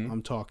 Mm-hmm.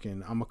 I'm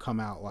gonna come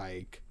out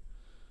like,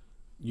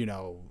 you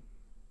know,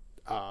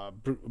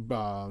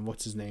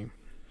 what's his name,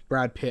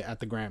 Brad Pitt at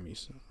the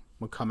Grammys. I'm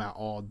gonna come out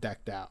all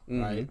decked out,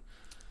 right?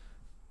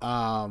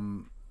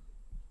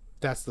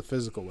 That's the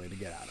physical way to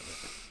get out of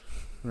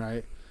it,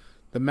 right?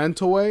 The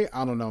mental way,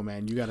 I don't know,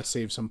 man. You got to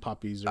save some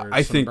puppies or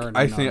I some think burning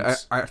I think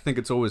nuns. I think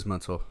it's always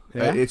mental.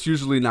 Yeah? It's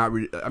usually not.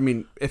 I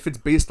mean, if it's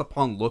based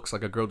upon looks,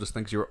 like a girl just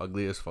thinks you're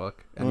ugly as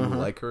fuck and you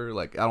like her,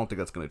 like I don't think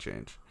that's gonna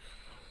change.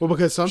 Well,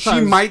 because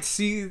sometimes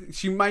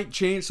She might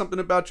change something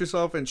about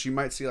yourself, and she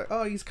might see like,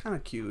 oh, he's kind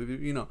of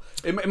cute. You know,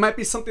 it might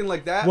be something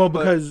like that. Well, but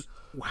because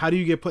how do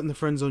you get put in the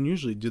friend zone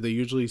usually? Do they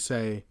usually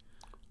say,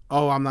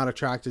 "Oh, I'm not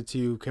attracted to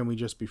you. Can we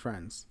just be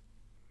friends?"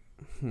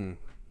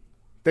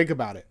 Think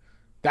about it.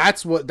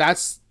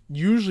 That's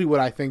usually what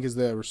I think is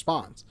the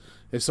response.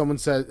 If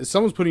someone's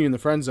putting you in the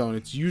friend zone,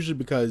 it's usually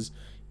because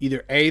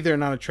either A, they're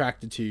not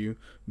attracted to you,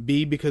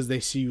 B, because they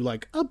see you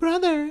like a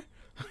brother,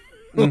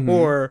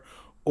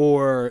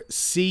 or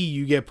C,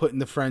 you get put in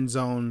the friend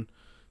zone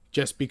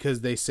just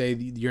because they say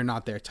you're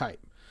not their type.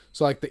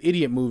 So like the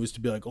idiot move is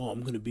to be like, oh,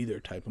 I'm gonna be their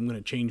type. I'm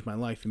gonna change my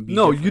life and be.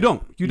 no, different.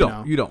 you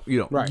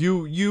don't.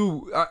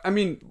 Right. I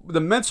mean,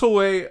 the mental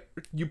way,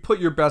 you put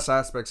your best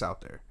aspects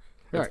out there.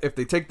 Right. If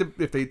they take the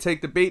bait, they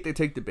take the bait. If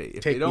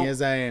Take they don't, me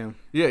as I am.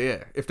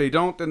 yeah. If they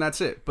don't, then that's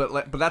it.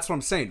 But that's what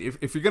I'm saying.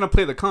 If you're gonna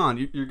play the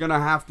con, you're gonna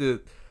have to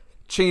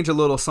change a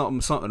little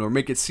something, or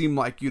make it seem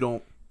like you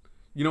don't.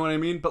 You know what I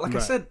mean? But like I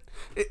Right. said,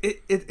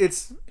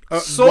 it's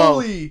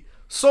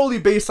solely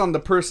based on the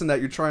person that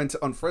you're trying to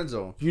unfriend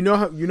zone. You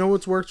know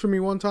what's worked for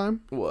me one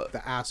time? What?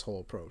 The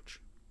asshole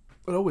approach.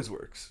 It always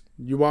works.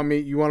 You want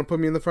to put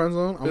me in the friend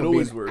zone? I'm gonna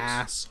always be an works.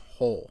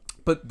 asshole.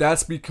 But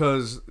that's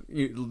because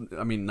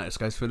nice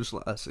guys finish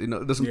last. You know,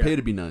 it doesn't pay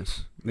to be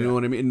nice. You know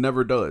what I mean? It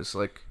never does.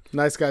 Like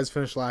Nice guys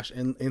finish last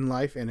in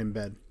life and in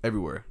bed.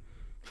 everywhere.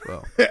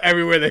 Well,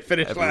 Everywhere they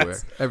finish everywhere,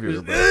 last.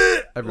 everywhere, bro.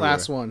 Everywhere.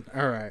 Last one.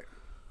 All right.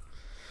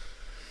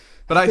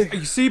 But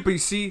you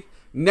see,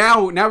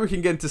 now we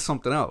can get into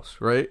something else,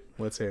 right?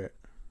 Let's hear it.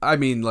 I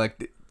mean,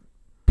 like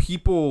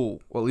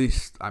people, well, at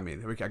least, I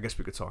mean, I guess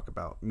we could talk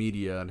about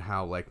media and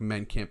how like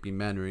men can't be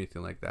men or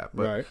anything like that.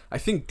 But Right. I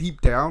think deep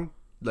down,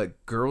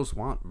 like girls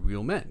want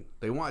real men.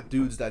 They want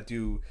dudes that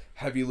do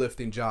heavy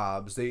lifting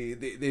jobs.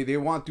 They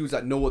want dudes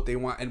that know what they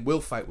want and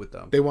will fight with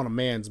them. They want a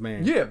man's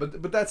man. Yeah,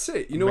 but that's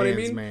it. You know what I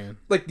Man's mean? man.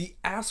 Like the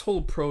asshole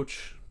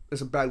approach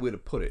is a bad way to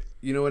put it.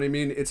 You know what I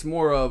mean? It's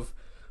more of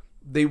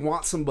they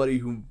want somebody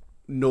who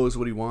knows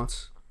what he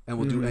wants and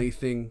will do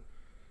anything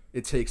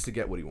it takes to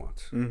get what he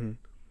wants. Mm-hmm.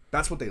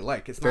 That's what they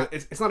like. It's not.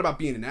 It's not about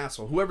being an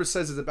asshole. Whoever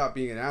says it's about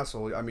being an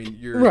asshole, I mean,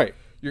 you're Right.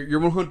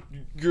 You're 100,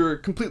 you're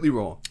completely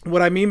wrong.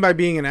 What I mean by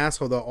being an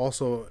asshole, though,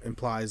 also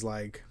implies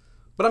like.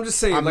 But I'm just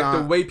saying, I'm like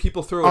not- the way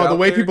people throw it Oh, out the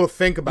way there- people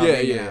think about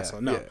Yeah, being yeah, an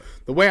asshole. No, yeah.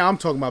 the way I'm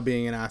talking about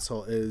being an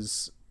asshole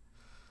is,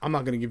 I'm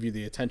not going to give you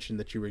the attention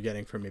that you were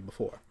getting from me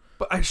before.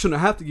 But I shouldn't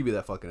have to give you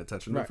that fucking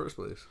attention in Right. the first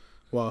place.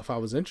 Well, if I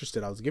was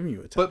interested, I was giving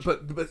you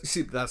attention. But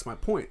see, that's my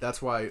point.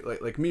 That's why,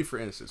 like me, for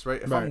instance,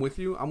 right? If Right. I'm with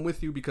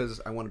you because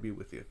I want to be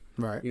with you.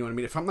 Right. You know what I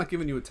mean? If I'm not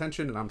giving you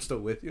attention and I'm still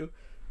with you,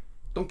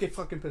 don't get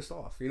fucking pissed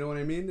off. You know what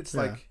I mean? It's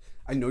Yeah. like,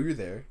 I know you're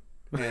there,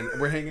 and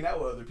we're hanging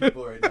out with other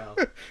people right now.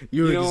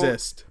 You know?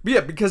 exist. But yeah,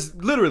 because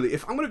literally,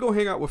 if I'm gonna go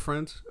hang out with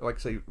friends, like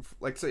say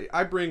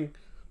I bring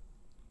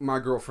my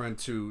girlfriend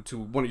to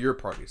one of your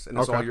parties, and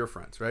it's Okay. all your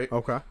friends, right?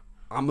 Okay.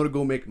 I'm gonna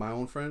go make my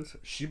own friends.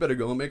 She better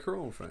go and make her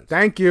own friends.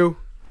 Thank you.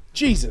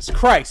 Jesus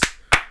Christ.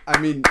 I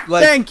mean,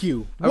 like, Thank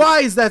you. Why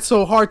is that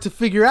so hard to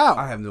figure out?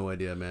 I have no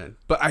idea, man.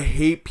 But I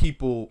hate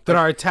people that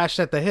are attached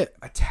at the hip.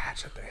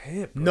 attached at the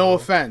hip. Bro. No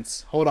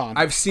offense. Hold on.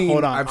 I've seen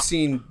Hold on. I've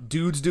seen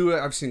dudes do it.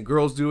 I've seen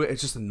girls do it.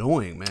 It's just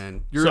annoying,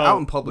 man. You're So, out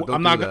in public. Don't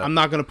I'm not. do that. I'm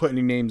not going to put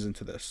any names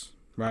into this,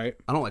 right?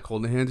 I don't like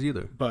holding hands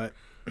either. But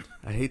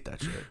I hate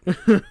that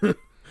shit.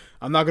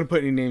 I'm not going to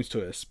put any names to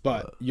this.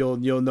 But you'll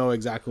know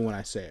exactly when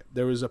I say it.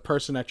 There was a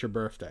person at your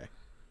birthday,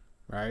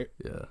 right?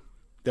 Yeah.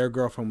 Their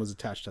girlfriend was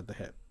attached at the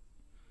hip.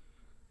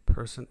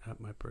 Person at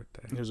my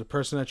birthday. There's a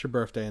person at your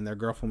birthday, and their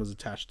girlfriend was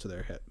attached to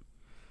their hip.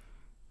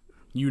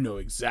 You know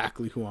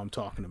exactly who I'm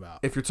talking about.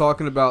 If you're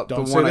talking about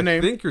Don't the say one the I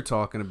name. think you're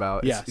talking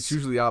about, Yes. it's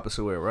usually the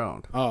opposite way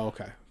around. Oh,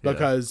 okay. Yeah.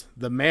 Because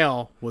the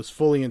male was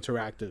fully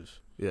interactive.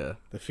 Yeah.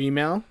 The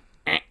female,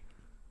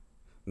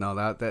 No,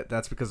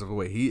 that's because of the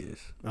way he is.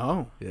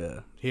 oh,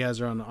 Yeah. he has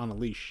her on a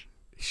leash.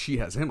 She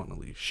has him on a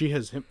leash. She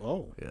has him.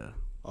 Oh, Yeah.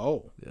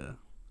 oh, Yeah.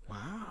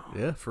 wow.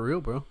 Yeah, for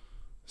real, bro.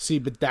 See,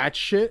 but that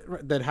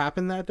shit that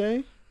happened that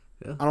day,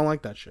 Yeah. I don't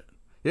like that shit.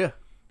 Yeah.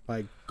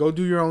 Like, go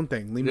do your own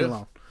thing. Leave me Yeah.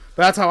 alone.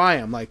 But that's how I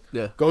am. Like,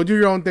 Yeah. go do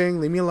your own thing.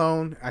 Leave me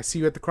alone. I see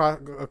you at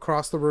the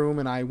across the room,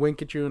 and I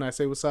wink at you, and I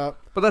say, "What's up?"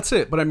 But that's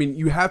it. But I mean,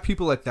 you have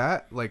people like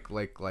that, like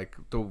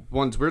the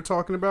ones we're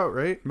talking about,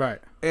 right? Right.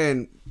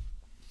 And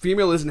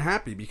female isn't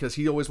happy because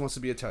he always wants to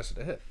be attached to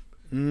the hip.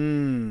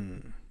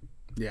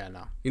 Yeah.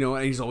 No. You know,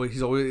 and he's always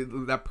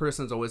that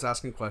person's always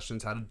asking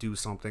questions, how to do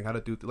something, how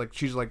to do like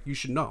she's like, you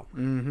should know.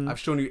 Mm-hmm. I've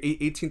shown you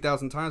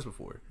 18,000 times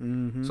before.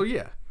 Mm-hmm. So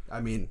yeah, I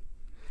mean,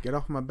 Get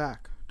off my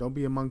back. Don't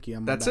be a monkey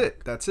on my that's back.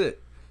 it. That's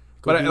it.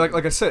 But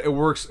like I said, it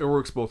works. It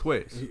works both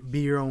ways. Be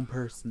your own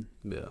person.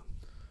 Yeah.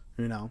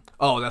 You know.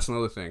 Oh, that's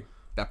another thing.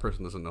 That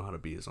person doesn't know how to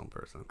be his own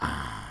person.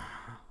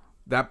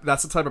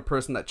 That's the type of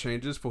person that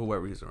changes for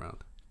whoever he's around.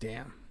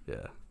 Damn.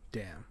 Yeah.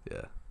 Damn.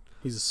 Yeah.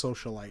 He's a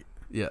socialite.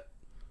 Yeah.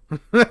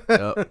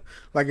 Yep.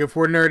 Like if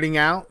we're nerding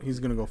out, he's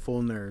gonna go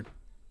full nerd.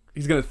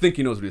 He's gonna think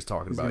he knows what he's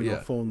talking He's about. gonna Yeah.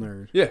 go full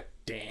nerd. Yeah.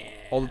 Damn.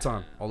 All the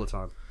time. All the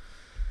time.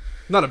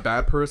 Not a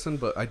bad person,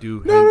 but I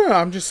do. No.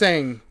 I'm just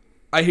saying.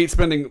 I hate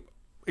spending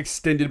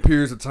extended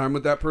periods of time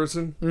with that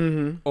person.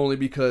 Mm-hmm. Only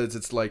because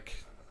it's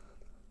like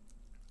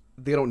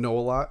they don't know a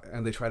lot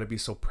and they try to be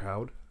so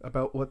proud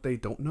about what they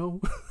don't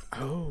know.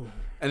 Oh.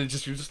 And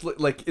it you're just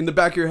like in the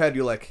back of your head,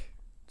 you're like,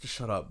 just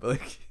shut up.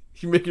 Like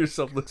you make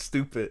yourself look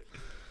stupid.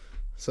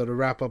 So to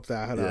wrap up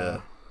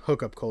that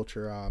hookup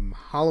culture,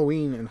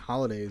 Halloween and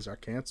holidays are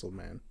canceled,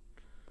 man.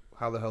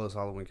 How the hell is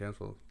Halloween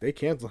canceled? They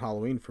canceled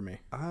Halloween for me.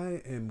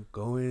 I am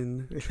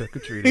going trick or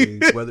treating,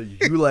 whether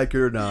you like it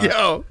or not.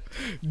 Yo,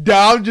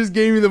 Dom just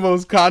gave me the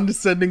most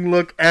condescending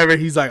look ever.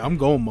 He's like, "I'm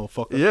going,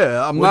 motherfucker.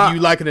 Yeah, I'm Whether not. you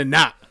like it or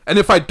not, And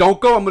if I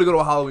don't go, I'm gonna go to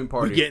a Halloween we're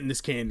party. getting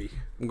this candy."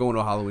 I'm going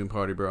to a Halloween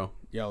party, bro.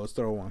 Yo, let's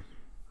throw one.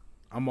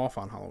 I'm off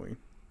on Halloween.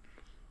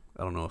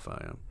 I don't know if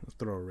I am. Let's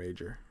throw a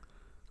rager.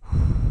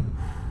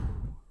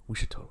 We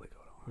should totally go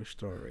to one. We should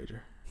throw a rager.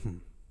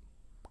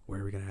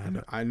 Where are we gonna have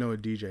it? I know a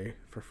DJ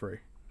for free.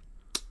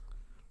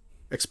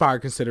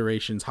 Expired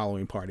considerations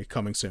Halloween party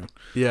coming soon.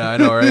 Yeah, I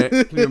know, right?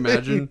 Can you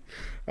imagine?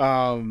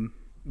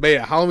 But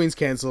yeah, Halloween's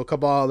canceled. A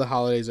couple of the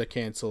holidays are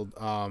canceled.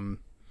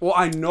 Well,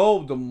 I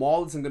know the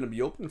mall isn't gonna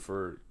be open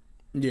for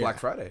Black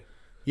Friday.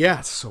 Yeah.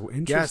 That's so Yes.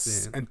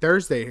 interesting. And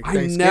Thursday. I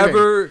Thanksgiving.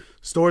 never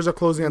Stores are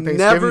closing on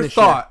Thanksgiving. never this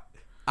year. thought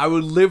I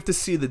would live to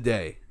see the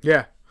day.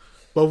 Yeah.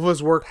 Both of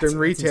us worked in That's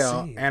retail,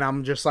 insane. and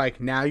I'm just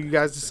like, now you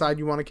guys decide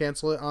you want to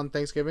cancel it on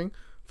Thanksgiving?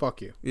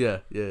 Fuck you. Yeah.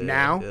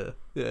 Now?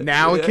 Yeah.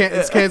 Now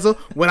it's canceled.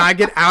 When I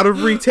get out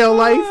of retail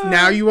life,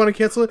 now you want to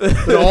cancel it?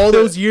 But all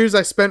those years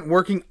I spent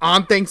working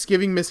on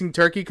Thanksgiving missing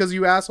turkey because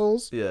you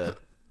assholes? Yeah.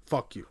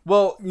 Fuck you.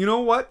 Well, you know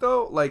what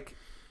though? Like,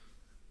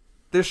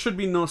 there should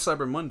be no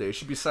Cyber Monday. It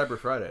should be Cyber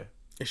Friday.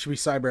 It should be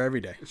cyber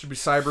every day. It should be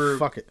Cyber.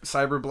 Fuck it.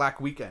 Cyber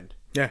Black Weekend.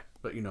 Yeah.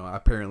 But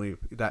apparently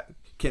that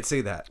can't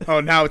say that.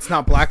 Oh, now it's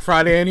not Black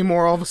Friday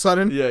anymore all of a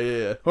sudden?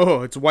 Yeah.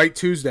 Oh, it's White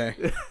Tuesday.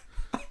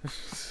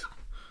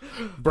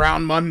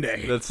 Brown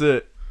Monday. That's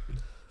it.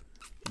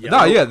 Yo.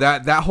 No, yeah,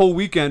 that whole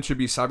weekend should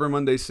be Cyber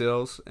Monday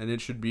sales, and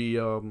it should be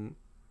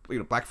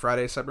Black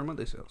Friday, Cyber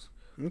Monday sales.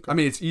 Okay. I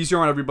mean, it's easier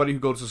on everybody who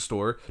goes to the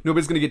store.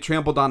 Nobody's gonna get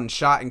trampled on and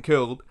shot and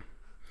killed.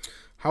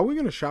 How are we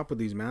going to shop with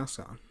these masks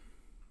on?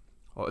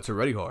 Oh, it's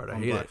already hard. I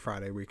On hate Black it.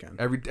 Friday weekend.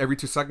 Every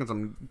 2 seconds,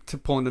 I'm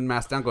pulling the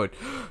mask down, going.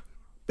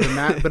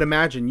 But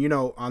imagine,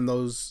 on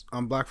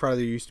Black Friday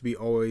there used to be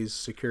always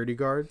security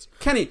guards.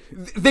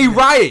 They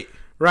riot.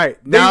 Right.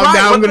 They Now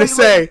riot. I'm going to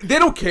say they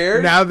don't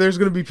care. now there's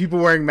going to be people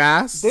wearing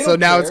masks. They So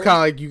don't now care. it's kind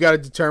of like you got to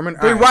determine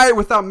They all right, riot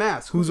without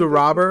masks. who's a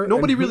robber.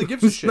 Nobody and really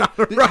gives a who's shit. not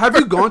a Have robber.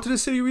 you gone to the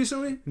city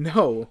recently?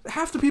 No.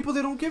 Half the people,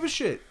 they don't give a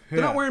shit. They're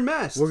Yeah. not wearing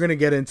masks. We're going to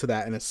get into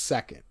that in a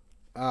second.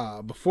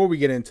 Before we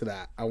get into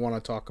that, I want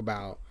to talk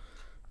about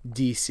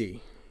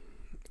DC.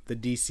 The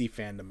DC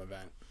fandom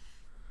event.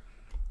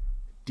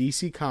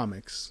 DC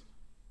Comics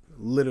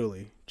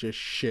literally just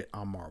shit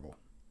on Marvel.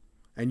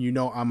 And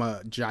I'm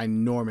a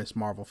ginormous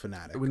Marvel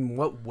fanatic. In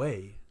what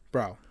way?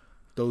 Bro,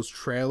 those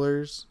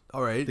trailers,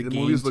 All right, the the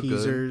game movies look good.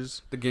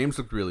 teasers, The games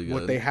look really good.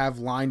 what they have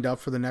lined up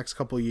for the next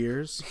couple of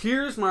years.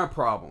 Here's my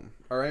problem.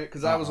 All right,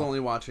 because I was only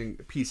watching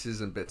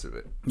pieces and bits of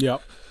it.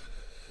 Yep.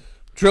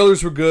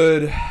 Trailers were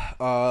good.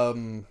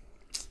 The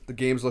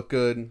games look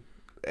good.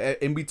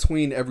 In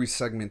between every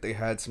segment, they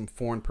had some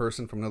foreign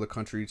person from another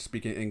country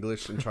speaking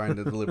English and trying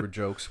to deliver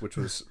jokes, which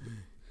was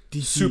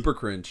DC, super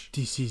cringe.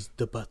 DC's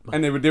the Batman.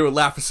 And they would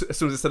laugh as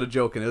soon as they started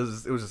joking. It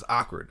was just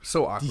awkward,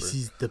 so awkward.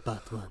 DC's the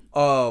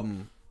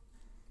Batman.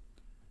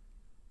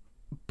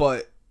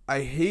 But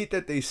I hate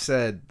that they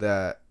said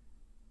that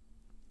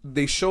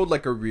they showed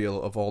like a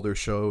reel of all their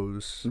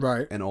shows,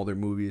 Right. and all their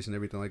movies and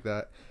everything like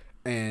that,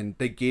 and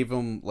they gave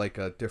them like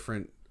a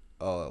different,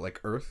 like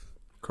Earth,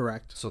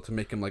 Correct. so to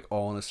make them like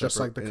all in a separate, Just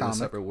like the in comic. a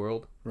separate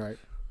world. Right.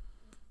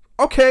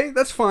 Okay,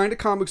 that's fine. The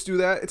comics do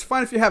that. It's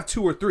fine if you have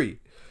 2 or 3.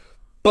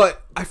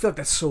 But I feel like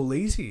that's so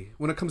lazy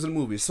when it comes to the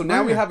movies. So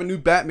now we Right. have a new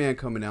Batman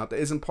coming out that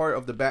isn't part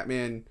of the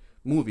Batman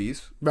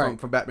movies Right.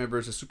 from Batman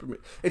versus Superman.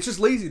 It's just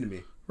lazy to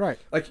me. Right.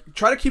 Like,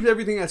 try to keep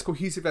everything as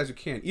cohesive as you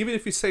can. Even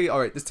if you say, all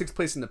right, this takes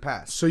place in the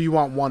past. So you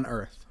want one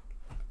Earth.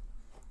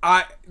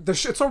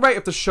 It's all right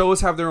if the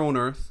shows have their own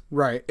Earth.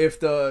 Right. If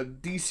the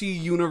DC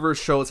Universe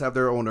shows have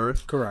their own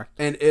Earth. Correct.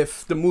 And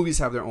if the movies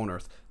have their own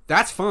Earth.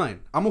 That's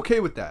fine. I'm okay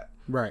with that.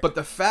 Right. But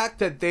the fact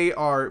that they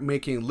are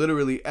making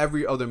literally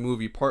every other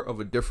movie part of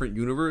a different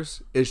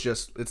universe is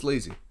just, it's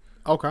lazy.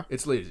 Okay.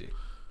 It's lazy.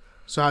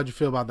 So how'd you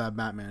feel about that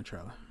Batman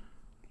trailer?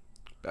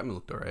 Batman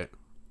looked alright.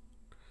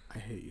 I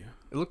hate you.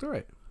 It looked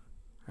alright.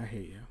 I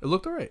hate you. It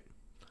looked alright.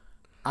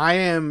 I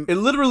am. It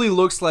literally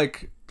looks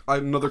like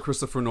another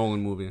Christopher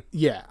Nolan movie.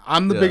 Yeah,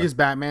 I'm the Yeah. biggest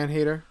Batman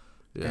hater.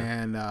 Yeah.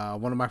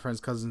 And one of my friend's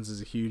cousins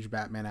is a huge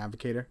Batman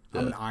advocate.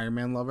 I'm an Iron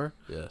Man lover.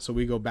 Yeah. So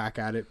we go back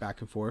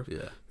and forth.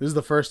 Yeah. This is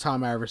the first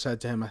time I ever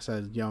said to him, I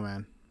said, yo,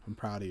 man, I'm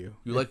proud of you.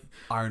 You like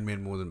Iron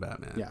Man more than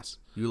Batman. Yes.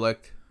 You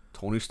liked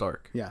Tony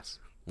Stark Yes.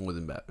 more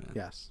than Batman.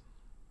 Yes.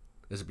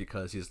 Is it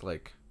because he's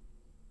like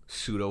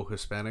pseudo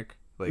Hispanic?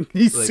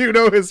 He's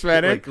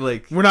pseudo-Hispanic.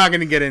 We're not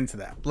going to get into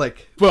that.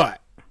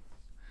 But,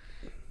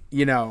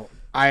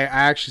 I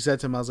actually said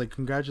to him, I was like,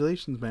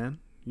 congratulations, man.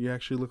 You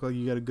actually look like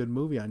you got a good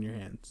movie on your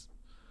hands.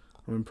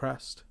 I'm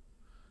impressed.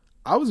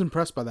 I was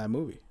impressed by that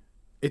movie.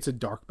 It's a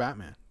dark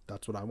Batman.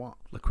 That's what I want.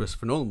 Like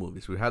Christopher Nolan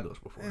movies. We had those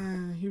before.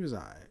 He was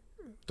alright.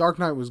 Dark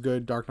Knight was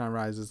good. Dark Knight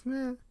Rises.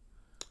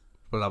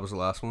 But that was the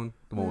last one?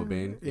 The one with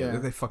Bane? Yeah.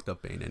 They fucked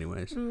up Bane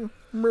anyways.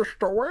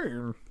 Mr.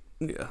 Wayne.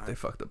 Yeah, they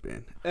fucked up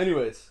Bane.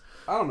 Anyways,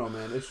 I don't know,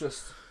 man. It's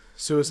just...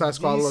 Suicide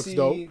Squad looks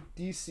dope.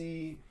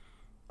 DC...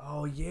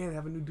 Oh, yeah, they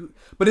have a new dude.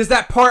 But is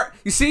that part...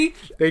 You see?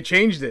 They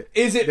changed it.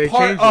 Is it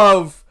part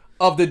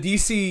of the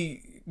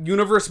DC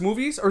universe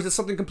movies? Or is it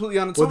something completely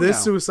on its own this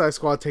now? Suicide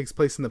Squad takes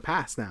place in the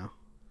past now.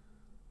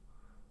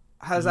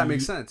 How does that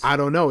make sense? I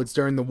don't know. It's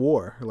during the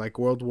war. Like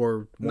World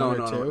War I or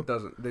II. No, it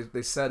doesn't.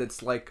 They said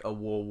it's like a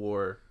World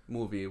War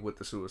movie with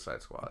the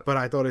Suicide Squad. But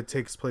I thought it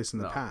takes place in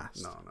the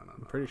past. No.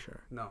 I'm pretty sure.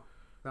 No.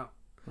 All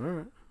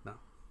right. No.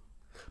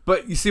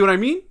 But you see what I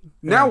mean?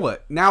 Now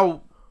what?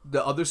 Now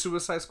the other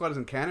Suicide Squad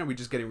isn't canon? Are we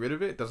just getting rid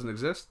of it? It doesn't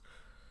exist?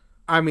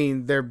 I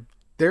mean, they're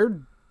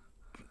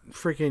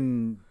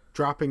freaking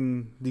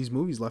dropping these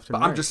movies left and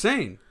right. I'm just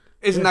saying.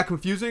 Isn't that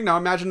confusing? Now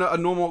imagine a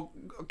normal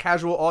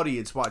casual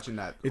audience watching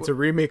that. It's a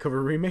remake of a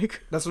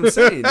remake. That's what I'm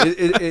saying.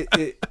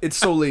 It's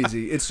so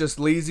lazy. It's just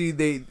lazy.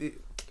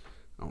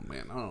 Oh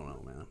man, I don't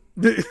know,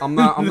 man. I'm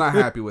not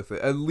happy with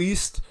it. At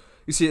least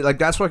you see, like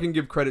that's why I can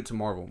give credit to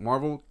Marvel.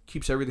 Marvel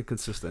keeps everything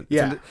consistent.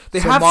 Yeah,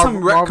 they have some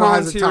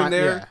retcons here and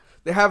there. Yeah.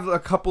 They have a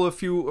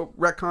few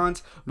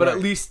retcons, but at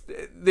least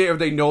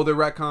they know they're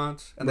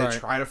retcons and they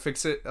try to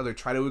fix it or they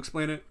try to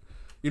explain it.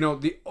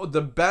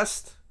 The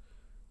best.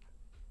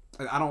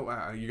 I don't.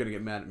 You're gonna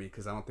get mad at me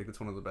because I don't think it's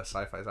one of the best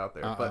sci-fis out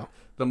there. But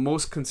the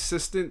most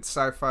consistent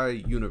sci-fi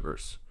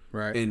universe,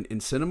 in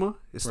cinema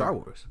is Star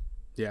Wars.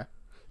 Yeah.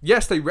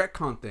 Yes, they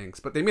retcon things,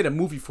 but they made a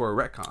movie for a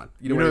retcon.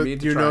 You know what I mean?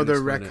 Do you know they're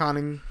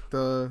retconning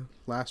the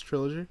last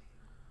trilogy?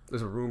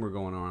 There's a rumor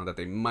going on that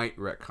they might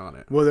retcon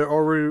it. Well, they're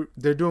doing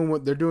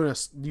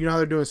you know how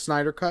they're doing a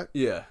Snyder cut?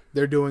 Yeah.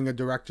 They're doing a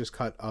director's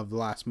cut of the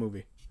last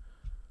movie.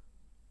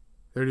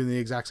 They're doing the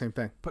exact same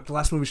thing. But the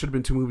last movie should have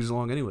been 2 movies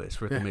long anyways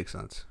for it to make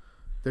sense.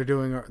 They're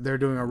doing a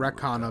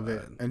retcon of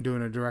it and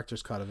doing a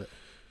director's cut of it.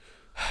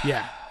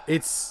 Yeah,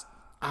 it's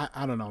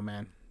I don't know,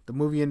 man. The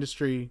movie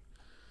industry.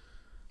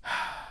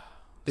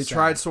 They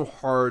tried so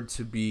hard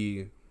to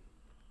be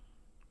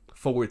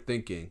forward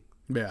thinking.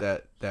 Yeah.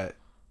 That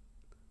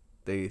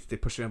they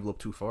pushed the envelope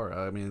too far.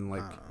 I mean,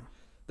 like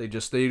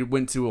they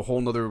went to a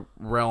whole nother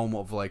realm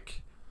of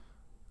like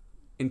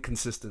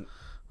inconsistent.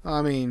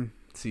 I mean,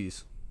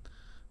 seas.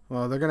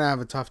 Well, they're gonna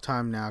have a tough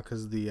time now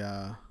because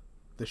the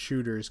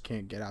shooters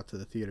can't get out to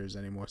the theaters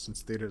anymore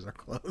since theaters are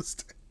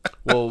closed.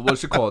 Well,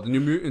 what's it called? The New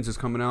Mutants is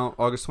coming out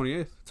August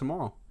 28th,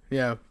 tomorrow.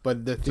 Yeah,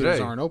 but the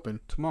theaters aren't open.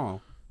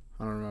 Tomorrow.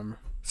 I don't remember.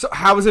 So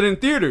how is it in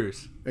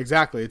theaters?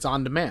 Exactly. It's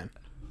on demand.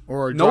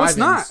 Or no, it's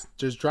not.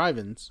 Just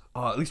drive-ins.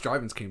 Oh, at least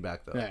drive-ins came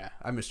back, though. Yeah.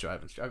 I miss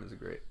drive-ins. Drive-ins are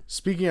great.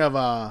 Speaking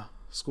of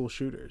school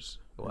shooters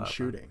and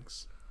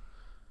shootings.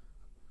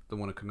 The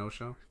one in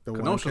Kenosha?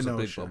 Kenosha's a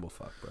big bubble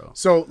fuck, bro.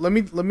 So let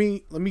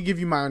me give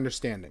you my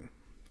understanding.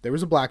 There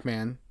was a black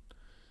man.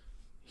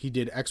 He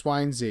did X,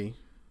 Y, and Z.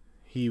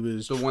 He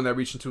was the one that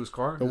reached into his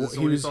car. He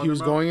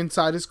was going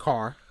inside his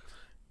car,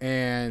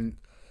 and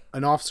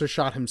an officer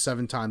shot him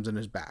 7 times in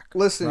his back.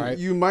 Listen,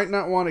 you might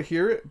not want to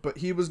hear it, but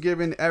he was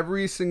given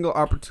every single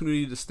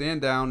opportunity to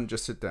stand down and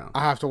just sit down.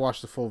 I have to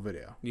watch the full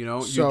video.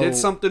 You did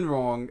something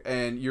wrong,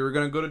 and you're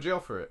gonna go to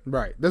jail for it.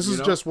 Right. This is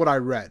just what I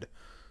read.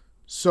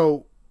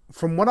 So,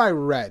 from what I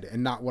read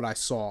and not what I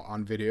saw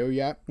on video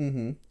yet,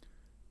 in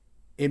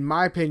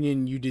my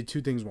opinion, you did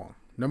 2 things wrong.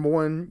 Number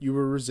 1, you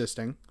were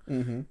resisting.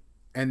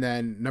 And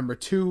then number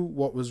 2,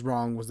 what was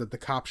wrong was that the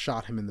cop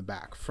shot him in the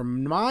back.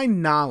 From my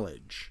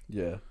knowledge,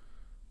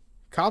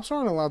 cops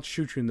aren't allowed to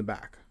shoot you in the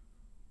back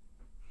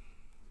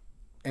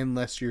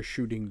unless you're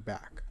shooting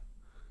back.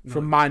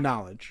 From my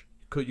knowledge.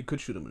 You could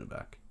shoot him in the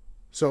back.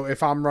 So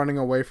if I'm running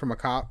away from a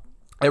cop,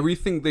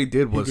 everything they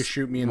did was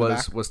shoot me in the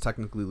back? Was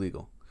technically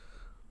legal.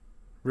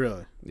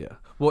 Really? Yeah.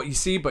 Well, you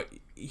see, but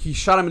he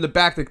shot him in the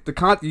back.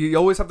 You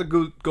always have to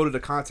go to the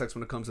context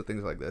when it comes to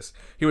things like this.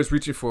 He was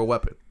reaching for a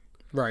weapon.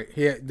 Right.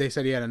 They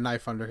said he had a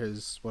knife under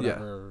his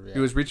whatever. Yeah. He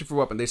was reaching for a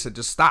weapon. They said,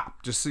 just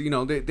stop. Just,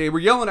 they were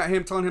yelling at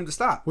him, telling him to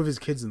stop. With his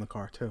kids in the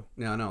car, too.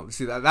 Yeah, I know.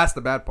 See, that's the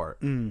bad part.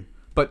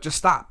 But just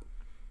stop.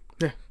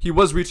 Yeah. He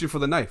was reaching for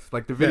the knife.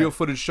 Like, the video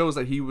footage shows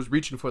that he was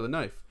reaching for the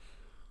knife.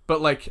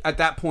 But, like, at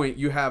that point,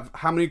 you have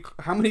how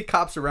many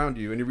cops around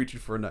you and you're reaching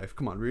for a knife?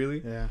 Come on,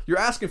 really? Yeah. You're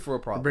asking for a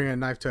problem. You're bringing a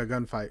knife to a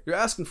gunfight. You're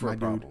asking for a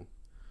problem.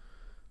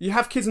 You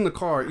have kids in the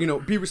car.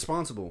 Be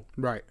responsible.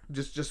 Right.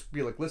 Just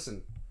be like,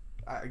 listen,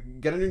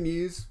 get on your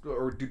knees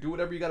or do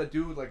whatever you got to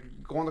do. Like,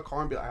 go in the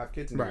car and be like, I have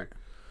kids in here.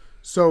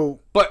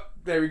 So. But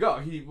there we go.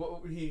 He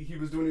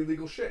was doing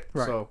illegal shit.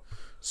 Right.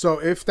 So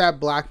if that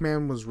black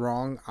man was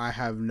wrong, I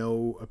have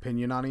no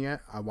opinion on it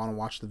yet. I want to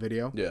watch the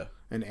video. Yeah.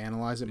 And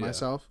analyze it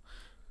myself.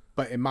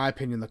 But in my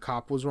opinion, the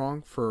cop was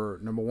wrong for,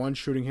 number one,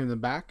 shooting him in the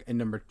back, and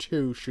number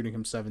two, shooting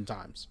him 7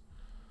 times.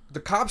 The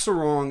cops are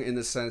wrong in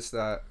the sense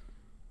that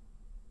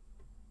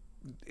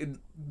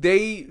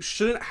they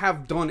shouldn't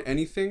have done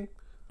anything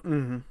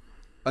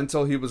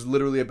until he was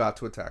literally about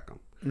to attack them.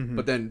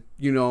 But then,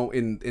 you know,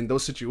 in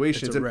those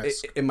situations,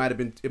 it might have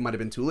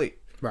been too late.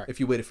 Right. If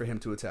you waited for him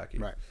to attack you.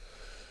 Right.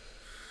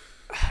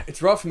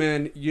 It's rough,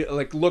 man. You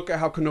like look at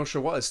how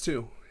Kenosha was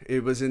too.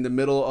 It was in the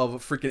middle of a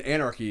freaking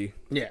anarchy.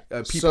 Yeah.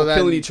 People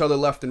killing each other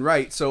left and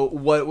right. So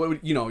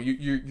what you know,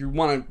 you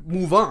want to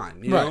move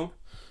on, you know?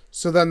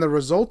 So then the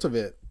result of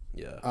it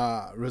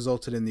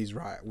resulted in these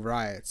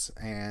riots,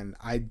 and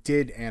I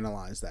did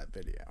analyze that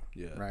video.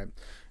 Yeah. Right.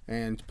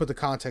 And to put the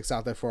context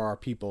out there for our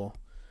people,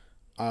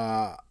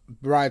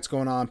 riots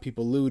going on,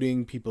 people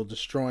looting, people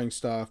destroying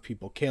stuff,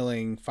 people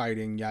killing,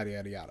 fighting, yada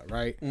yada yada,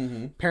 right?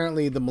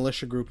 Apparently the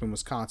militia group in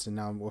Wisconsin,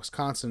 now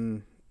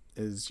Wisconsin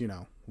is, you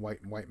know,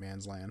 white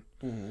man's land.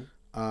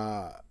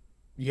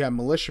 You have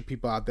militia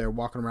people out there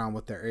walking around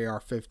with their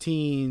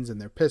AR-15s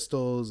and their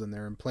pistols, and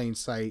they're in plain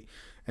sight,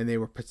 and they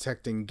were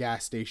protecting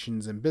gas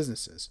stations and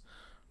businesses.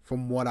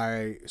 From what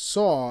I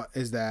saw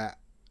is that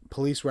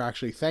police were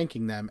actually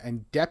thanking them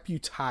and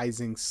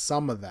deputizing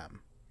some of them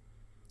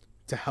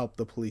to help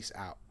the police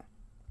out.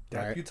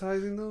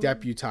 Deputizing them?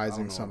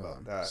 Deputizing some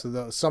of them.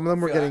 So some of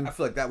them were getting... I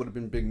feel like that would have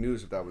been big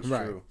news if that was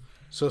true.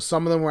 So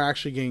some of them were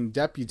actually getting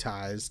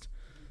deputized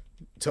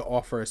to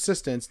offer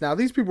assistance. Now,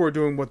 these people were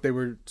doing what they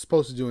were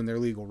supposed to do in their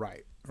legal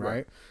right?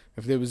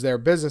 If it was their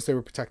business, they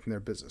were protecting their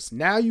business.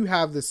 Now you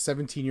have this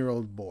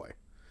 17-year-old boy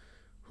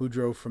who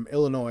drove from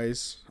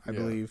Illinois, I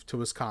believe, to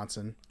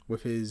Wisconsin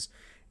with his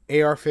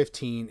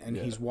AR-15, and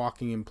he's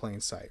walking in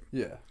plain sight.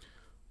 Yeah.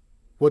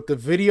 What the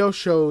video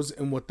shows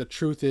and what the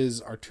truth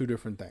is are two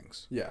different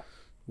things. Yeah.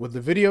 What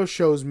the video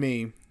shows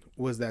me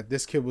was that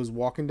this kid was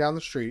walking down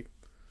the street.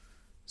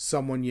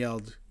 Someone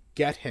yelled,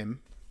 "Get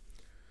him."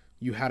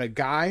 You had a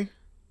guy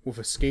with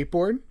a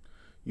skateboard.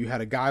 You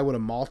had a guy with a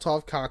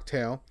Molotov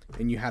cocktail.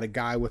 And you had a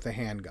guy with a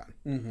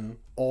handgun.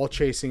 All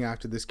chasing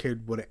after this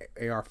kid with an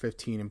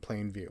AR-15 in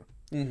plain view.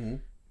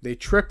 They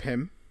trip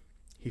him.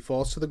 He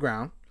falls to the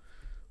ground.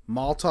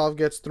 Molotov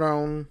gets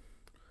thrown.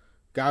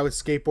 Guy with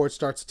skateboard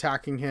starts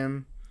attacking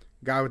him.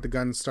 Guy with the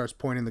gun starts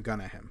pointing the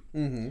gun at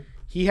him.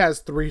 He has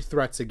 3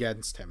 threats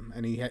against him,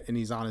 and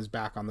he's on his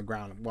back on the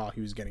ground while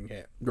he was getting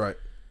hit. Right.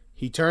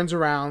 He turns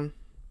around,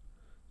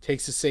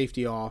 takes his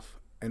safety off,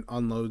 and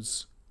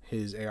unloads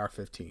his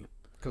AR-15.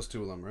 Kills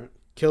 2 of them, right?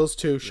 Kills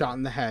 2, shot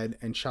in the head,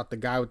 and shot the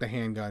guy with the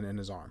handgun in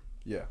his arm.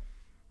 Yeah.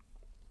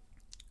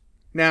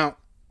 Now,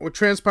 what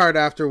transpired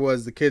after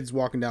was the kid's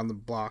walking down the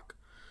block,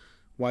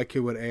 white kid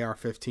with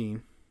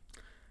AR-15.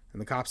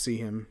 And the cops see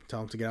him,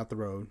 tell him to get out the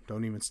road.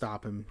 Don't even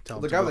stop him. Tell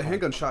him the guy with the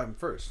handgun shot him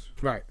first.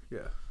 Right.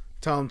 Yeah.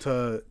 Tell him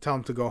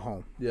to go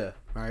home. Yeah.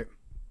 Right.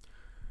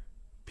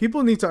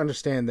 People need to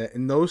understand that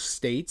in those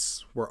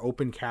states where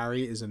open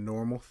carry is a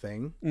normal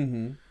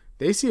thing,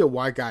 they see a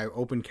white guy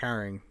open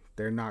carrying,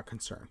 they're not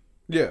concerned.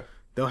 Yeah.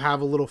 They'll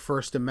have a little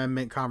First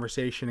Amendment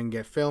conversation and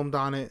get filmed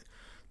on it.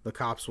 The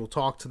cops will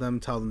talk to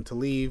them, tell them to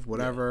leave,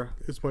 whatever.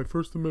 Yeah. It's my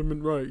First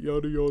Amendment right.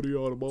 Yada yada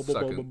yada. Blah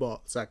blah blah blah blah.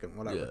 Second,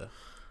 whatever. Yeah.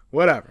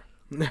 Whatever.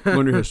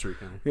 Learn your history,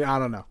 Kenny. Yeah, I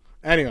don't know.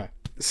 Anyway,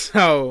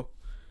 so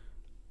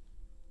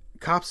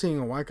cops seeing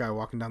a white guy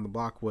walking down the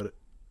block with,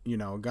 you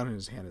know, a gun in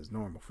his hand is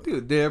normal for them.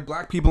 Dude, there are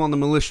black people on the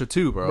militia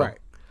too, bro. Right.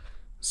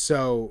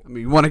 So I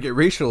mean, you want to get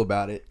racial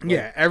about it?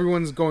 Yeah,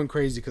 everyone's going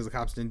crazy because the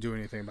cops didn't do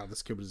anything about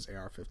this kid with his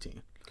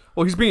AR-15.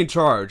 Well, he's being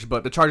charged,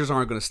 but the charges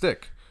aren't going to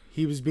stick.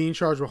 He was being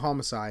charged with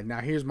homicide.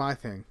 Now, here's my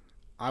thing.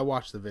 I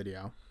watched the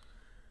video.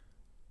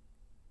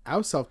 I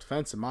was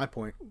self-defense at my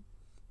point.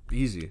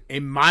 Easy.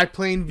 In my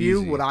plain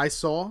view, what I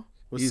saw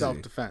was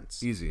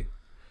self-defense. Easy.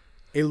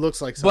 It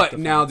looks like self-defense.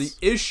 But now the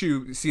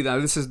issue, see, now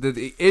this is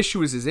the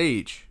issue is his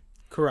age.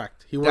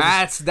 Correct. He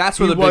that's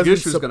where the big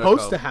issue is going to go.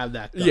 Supposed to have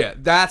that gun. Yeah,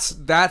 that's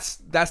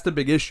the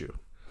big issue.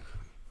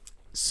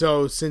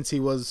 So since he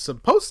was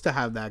supposed to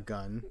have that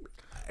gun,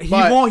 he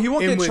won't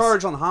get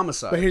charged on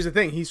homicide. But here's the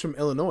thing: he's from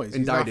Illinois.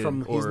 He's not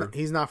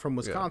from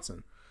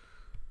Wisconsin.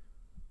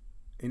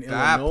 In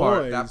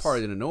Illinois, that part I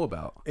didn't know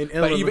about. In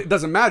Illinois, but even, it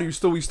doesn't matter. You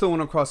still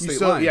went across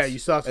state lines. Yeah, you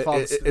still have to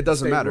follow. It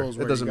doesn't matter.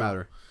 It doesn't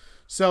matter.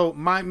 So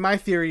my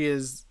theory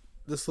is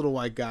this little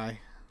white guy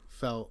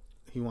felt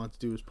he wanted to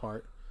do his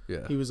part.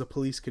 Yeah, he was a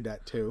police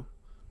cadet too.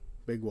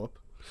 Big whoop.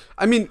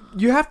 I mean,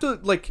 you have to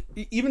like.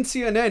 Even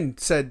CNN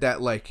said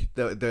that like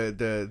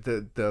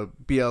the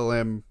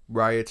BLM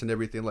riots and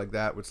everything like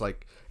that was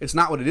like it's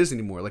not what it is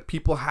anymore. Like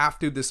people have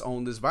to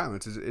disown this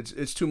violence.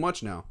 It's too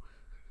much now.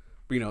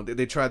 You know,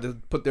 they tried to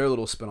put their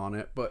little spin on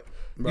it, but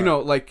you know,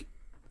 like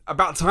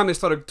about time they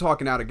started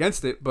talking out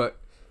against it.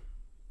 But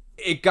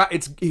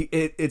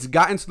it's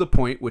gotten to the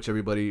point, which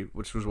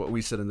was what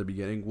we said in the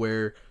beginning,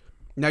 where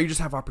now you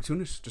just have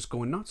opportunists just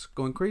going nuts,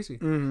 going crazy,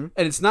 and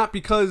it's not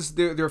because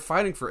they're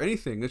fighting for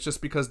anything. It's just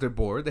because they're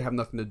bored, they have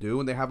nothing to do,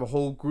 and they have a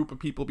whole group of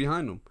people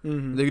behind them.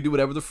 They can do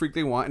whatever the freak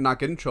they want and not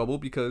get in trouble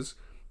because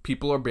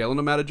people are bailing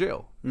them out of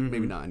jail.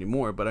 Maybe not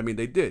anymore, but I mean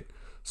they did.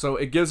 So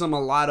it gives them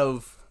a lot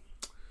of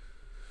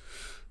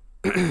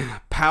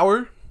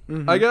power,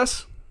 I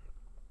guess.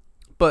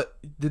 But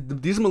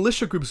these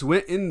militia groups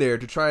went in there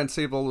to try and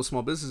save all those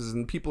small businesses,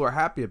 and people are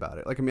happy about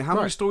it. Like, I mean, how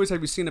many stories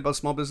have you seen about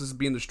small businesses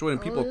being destroyed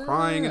and people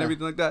crying and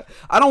everything like that?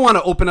 I don't want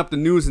to open up the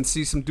news and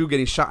see some dude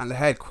getting shot in the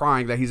head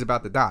crying that he's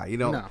about to die. You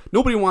know,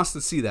 nobody wants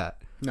to see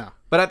that. No.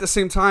 But at the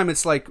same time,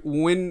 it's like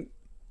when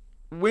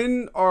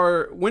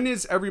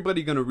is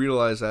everybody going to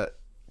realize that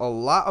a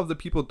lot of the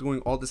people doing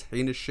all this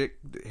heinous shit,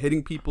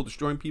 hitting people,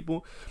 destroying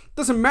people,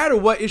 doesn't matter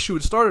what issue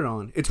it started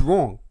on, it's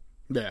wrong.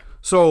 Yeah.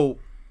 So,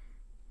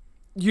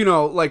 you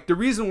know, like, the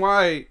reason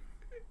why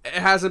it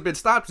hasn't been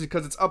stopped is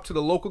because it's up to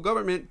the local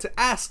government to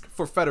ask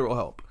for federal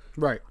help.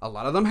 Right. A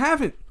lot of them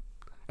haven't.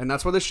 And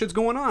that's why this shit's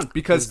going on,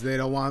 because they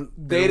don't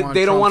want they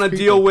don't want to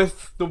deal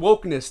with the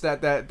wokeness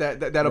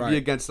that'll be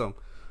against them.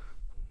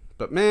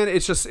 But man,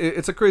 it's just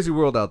it's a crazy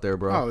world out there,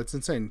 bro. Oh, it's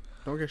insane.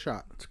 Don't get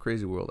shot. It's a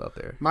crazy world out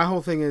there. My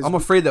whole thing is, I'm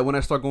afraid that when I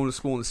start going to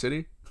school in the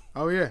city,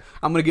 oh yeah,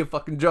 I'm gonna get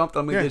fucking jumped.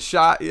 I'm gonna get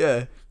shot.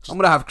 Yeah, I'm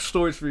gonna have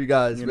stories for you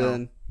guys,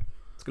 man.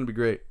 It's gonna be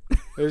great.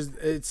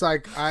 It's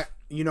like I'm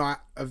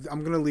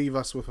gonna leave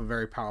us with a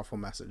very powerful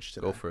message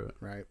today. Go for it.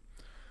 Right.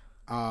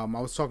 I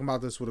was talking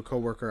about this with a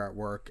coworker at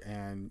work,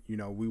 and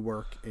we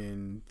work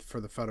for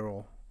the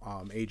federal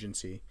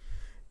agency,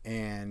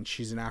 and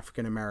she's an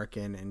African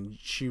American, and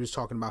she was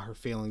talking about her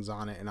feelings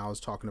on it, and I was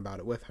talking about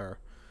it with her,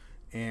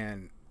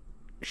 and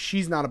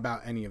she's not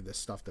about any of this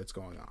stuff that's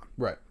going on.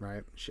 Right.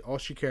 Right. All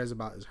she cares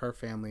about is her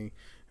family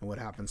and what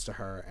happens to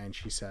her, and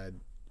she said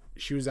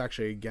she was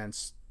actually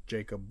against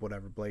Jacob,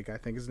 whatever Blake, I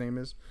think his name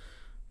is,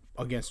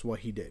 against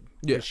what he did.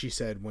 Yeah. She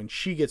said when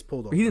she gets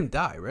pulled over, he didn't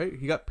die, right?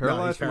 He got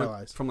paralyzed,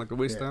 from the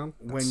waist down.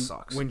 That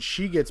sucks. When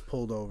she gets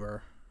pulled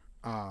over,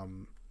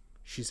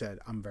 she said,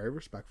 "I'm very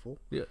respectful."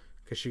 Yeah.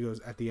 Because she goes,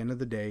 at the end of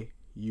the day,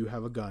 you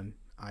have a gun,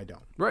 I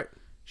don't. Right.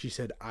 She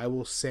said, I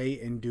will say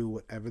and do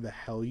whatever the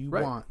hell you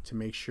want to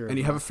make sure. And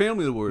you have a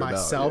family to worry about.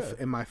 Myself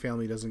and my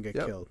family doesn't get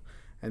killed.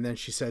 And then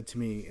she said to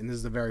me, and this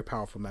is a very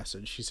powerful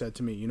message, she said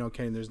to me,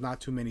 Kenny, there's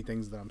not too many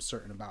things that I'm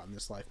certain about in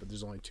this life, but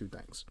there's only two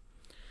things.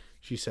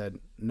 She said,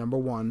 number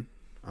one,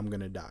 I'm going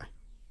to die.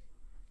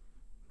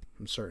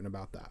 I'm certain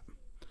about that.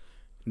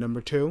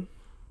 Number two,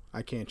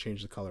 I can't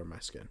change the color of my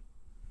skin.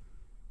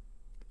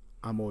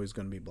 I'm always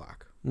going to be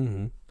black.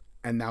 Mm-hmm.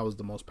 And that was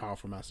the most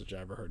powerful message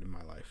I ever heard in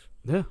my life.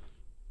 Yeah.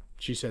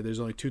 She said, there's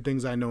only two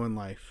things I know in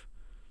life.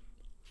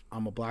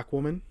 I'm a black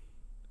woman,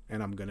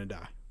 and I'm going to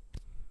die.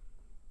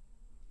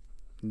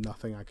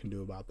 Nothing I can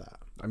do about that.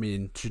 I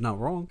mean, she's not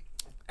wrong.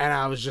 And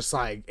I was just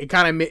like,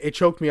 it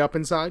choked me up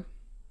inside.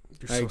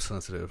 You're so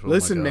sensitive.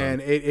 Listen, man,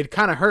 it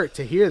kind of hurt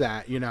to hear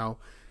that,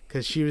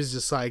 because she was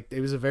just like, it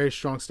was a very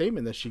strong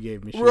statement that she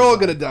gave me. We're all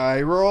going to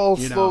die. We're all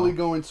slowly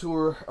going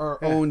to our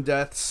own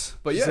deaths.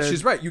 But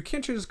she's right. You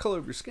can't change the color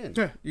of your skin.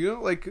 Yeah.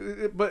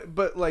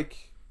 But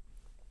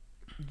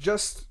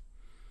just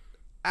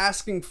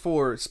asking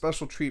for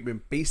special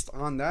treatment based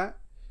on that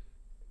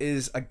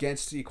is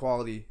against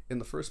equality in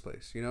the first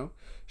place.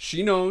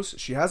 She knows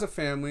she has a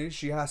family,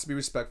 she has to be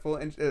respectful,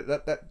 and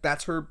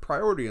that's her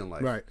priority in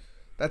life. Right.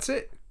 That's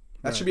it.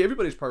 That should be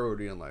everybody's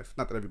priority in life.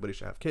 Not that everybody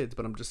should have kids,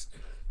 but I'm just,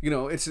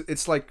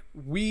 it's like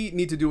we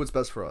need to do what's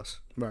best for us.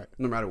 Right.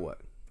 No matter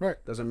what. Right.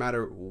 Doesn't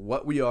matter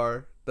what we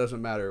are,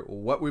 doesn't matter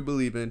what we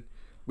believe in.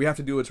 We have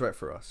to do what's right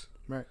for us.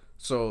 Right.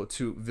 So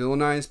to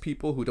villainize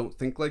people who don't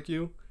think like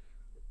you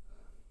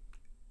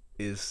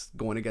is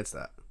going against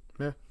that.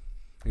 Yeah.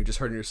 You're just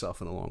hurting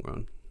yourself in the long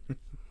run.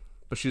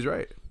 But she's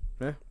right.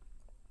 Yeah.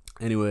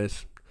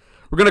 Anyways,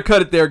 we're going to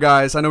cut it there,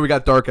 guys. I know we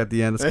got dark at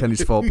the end. It's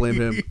Kenny's fault. Blame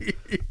him.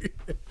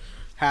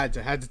 Had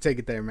to take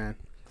it there, man.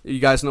 You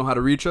guys know how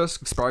to reach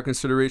us. Expired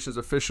Considerations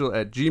Official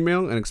at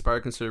Gmail and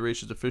Expired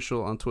Considerations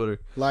Official on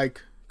Twitter. Like,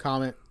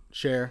 comment,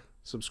 share,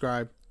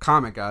 subscribe.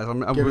 Comment, guys.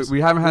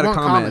 We haven't had a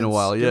comment in a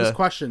while. Give us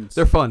questions.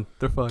 They're fun.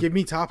 Give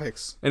me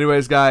topics.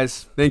 Anyways,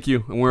 guys, thank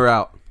you, and we're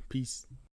out. Peace.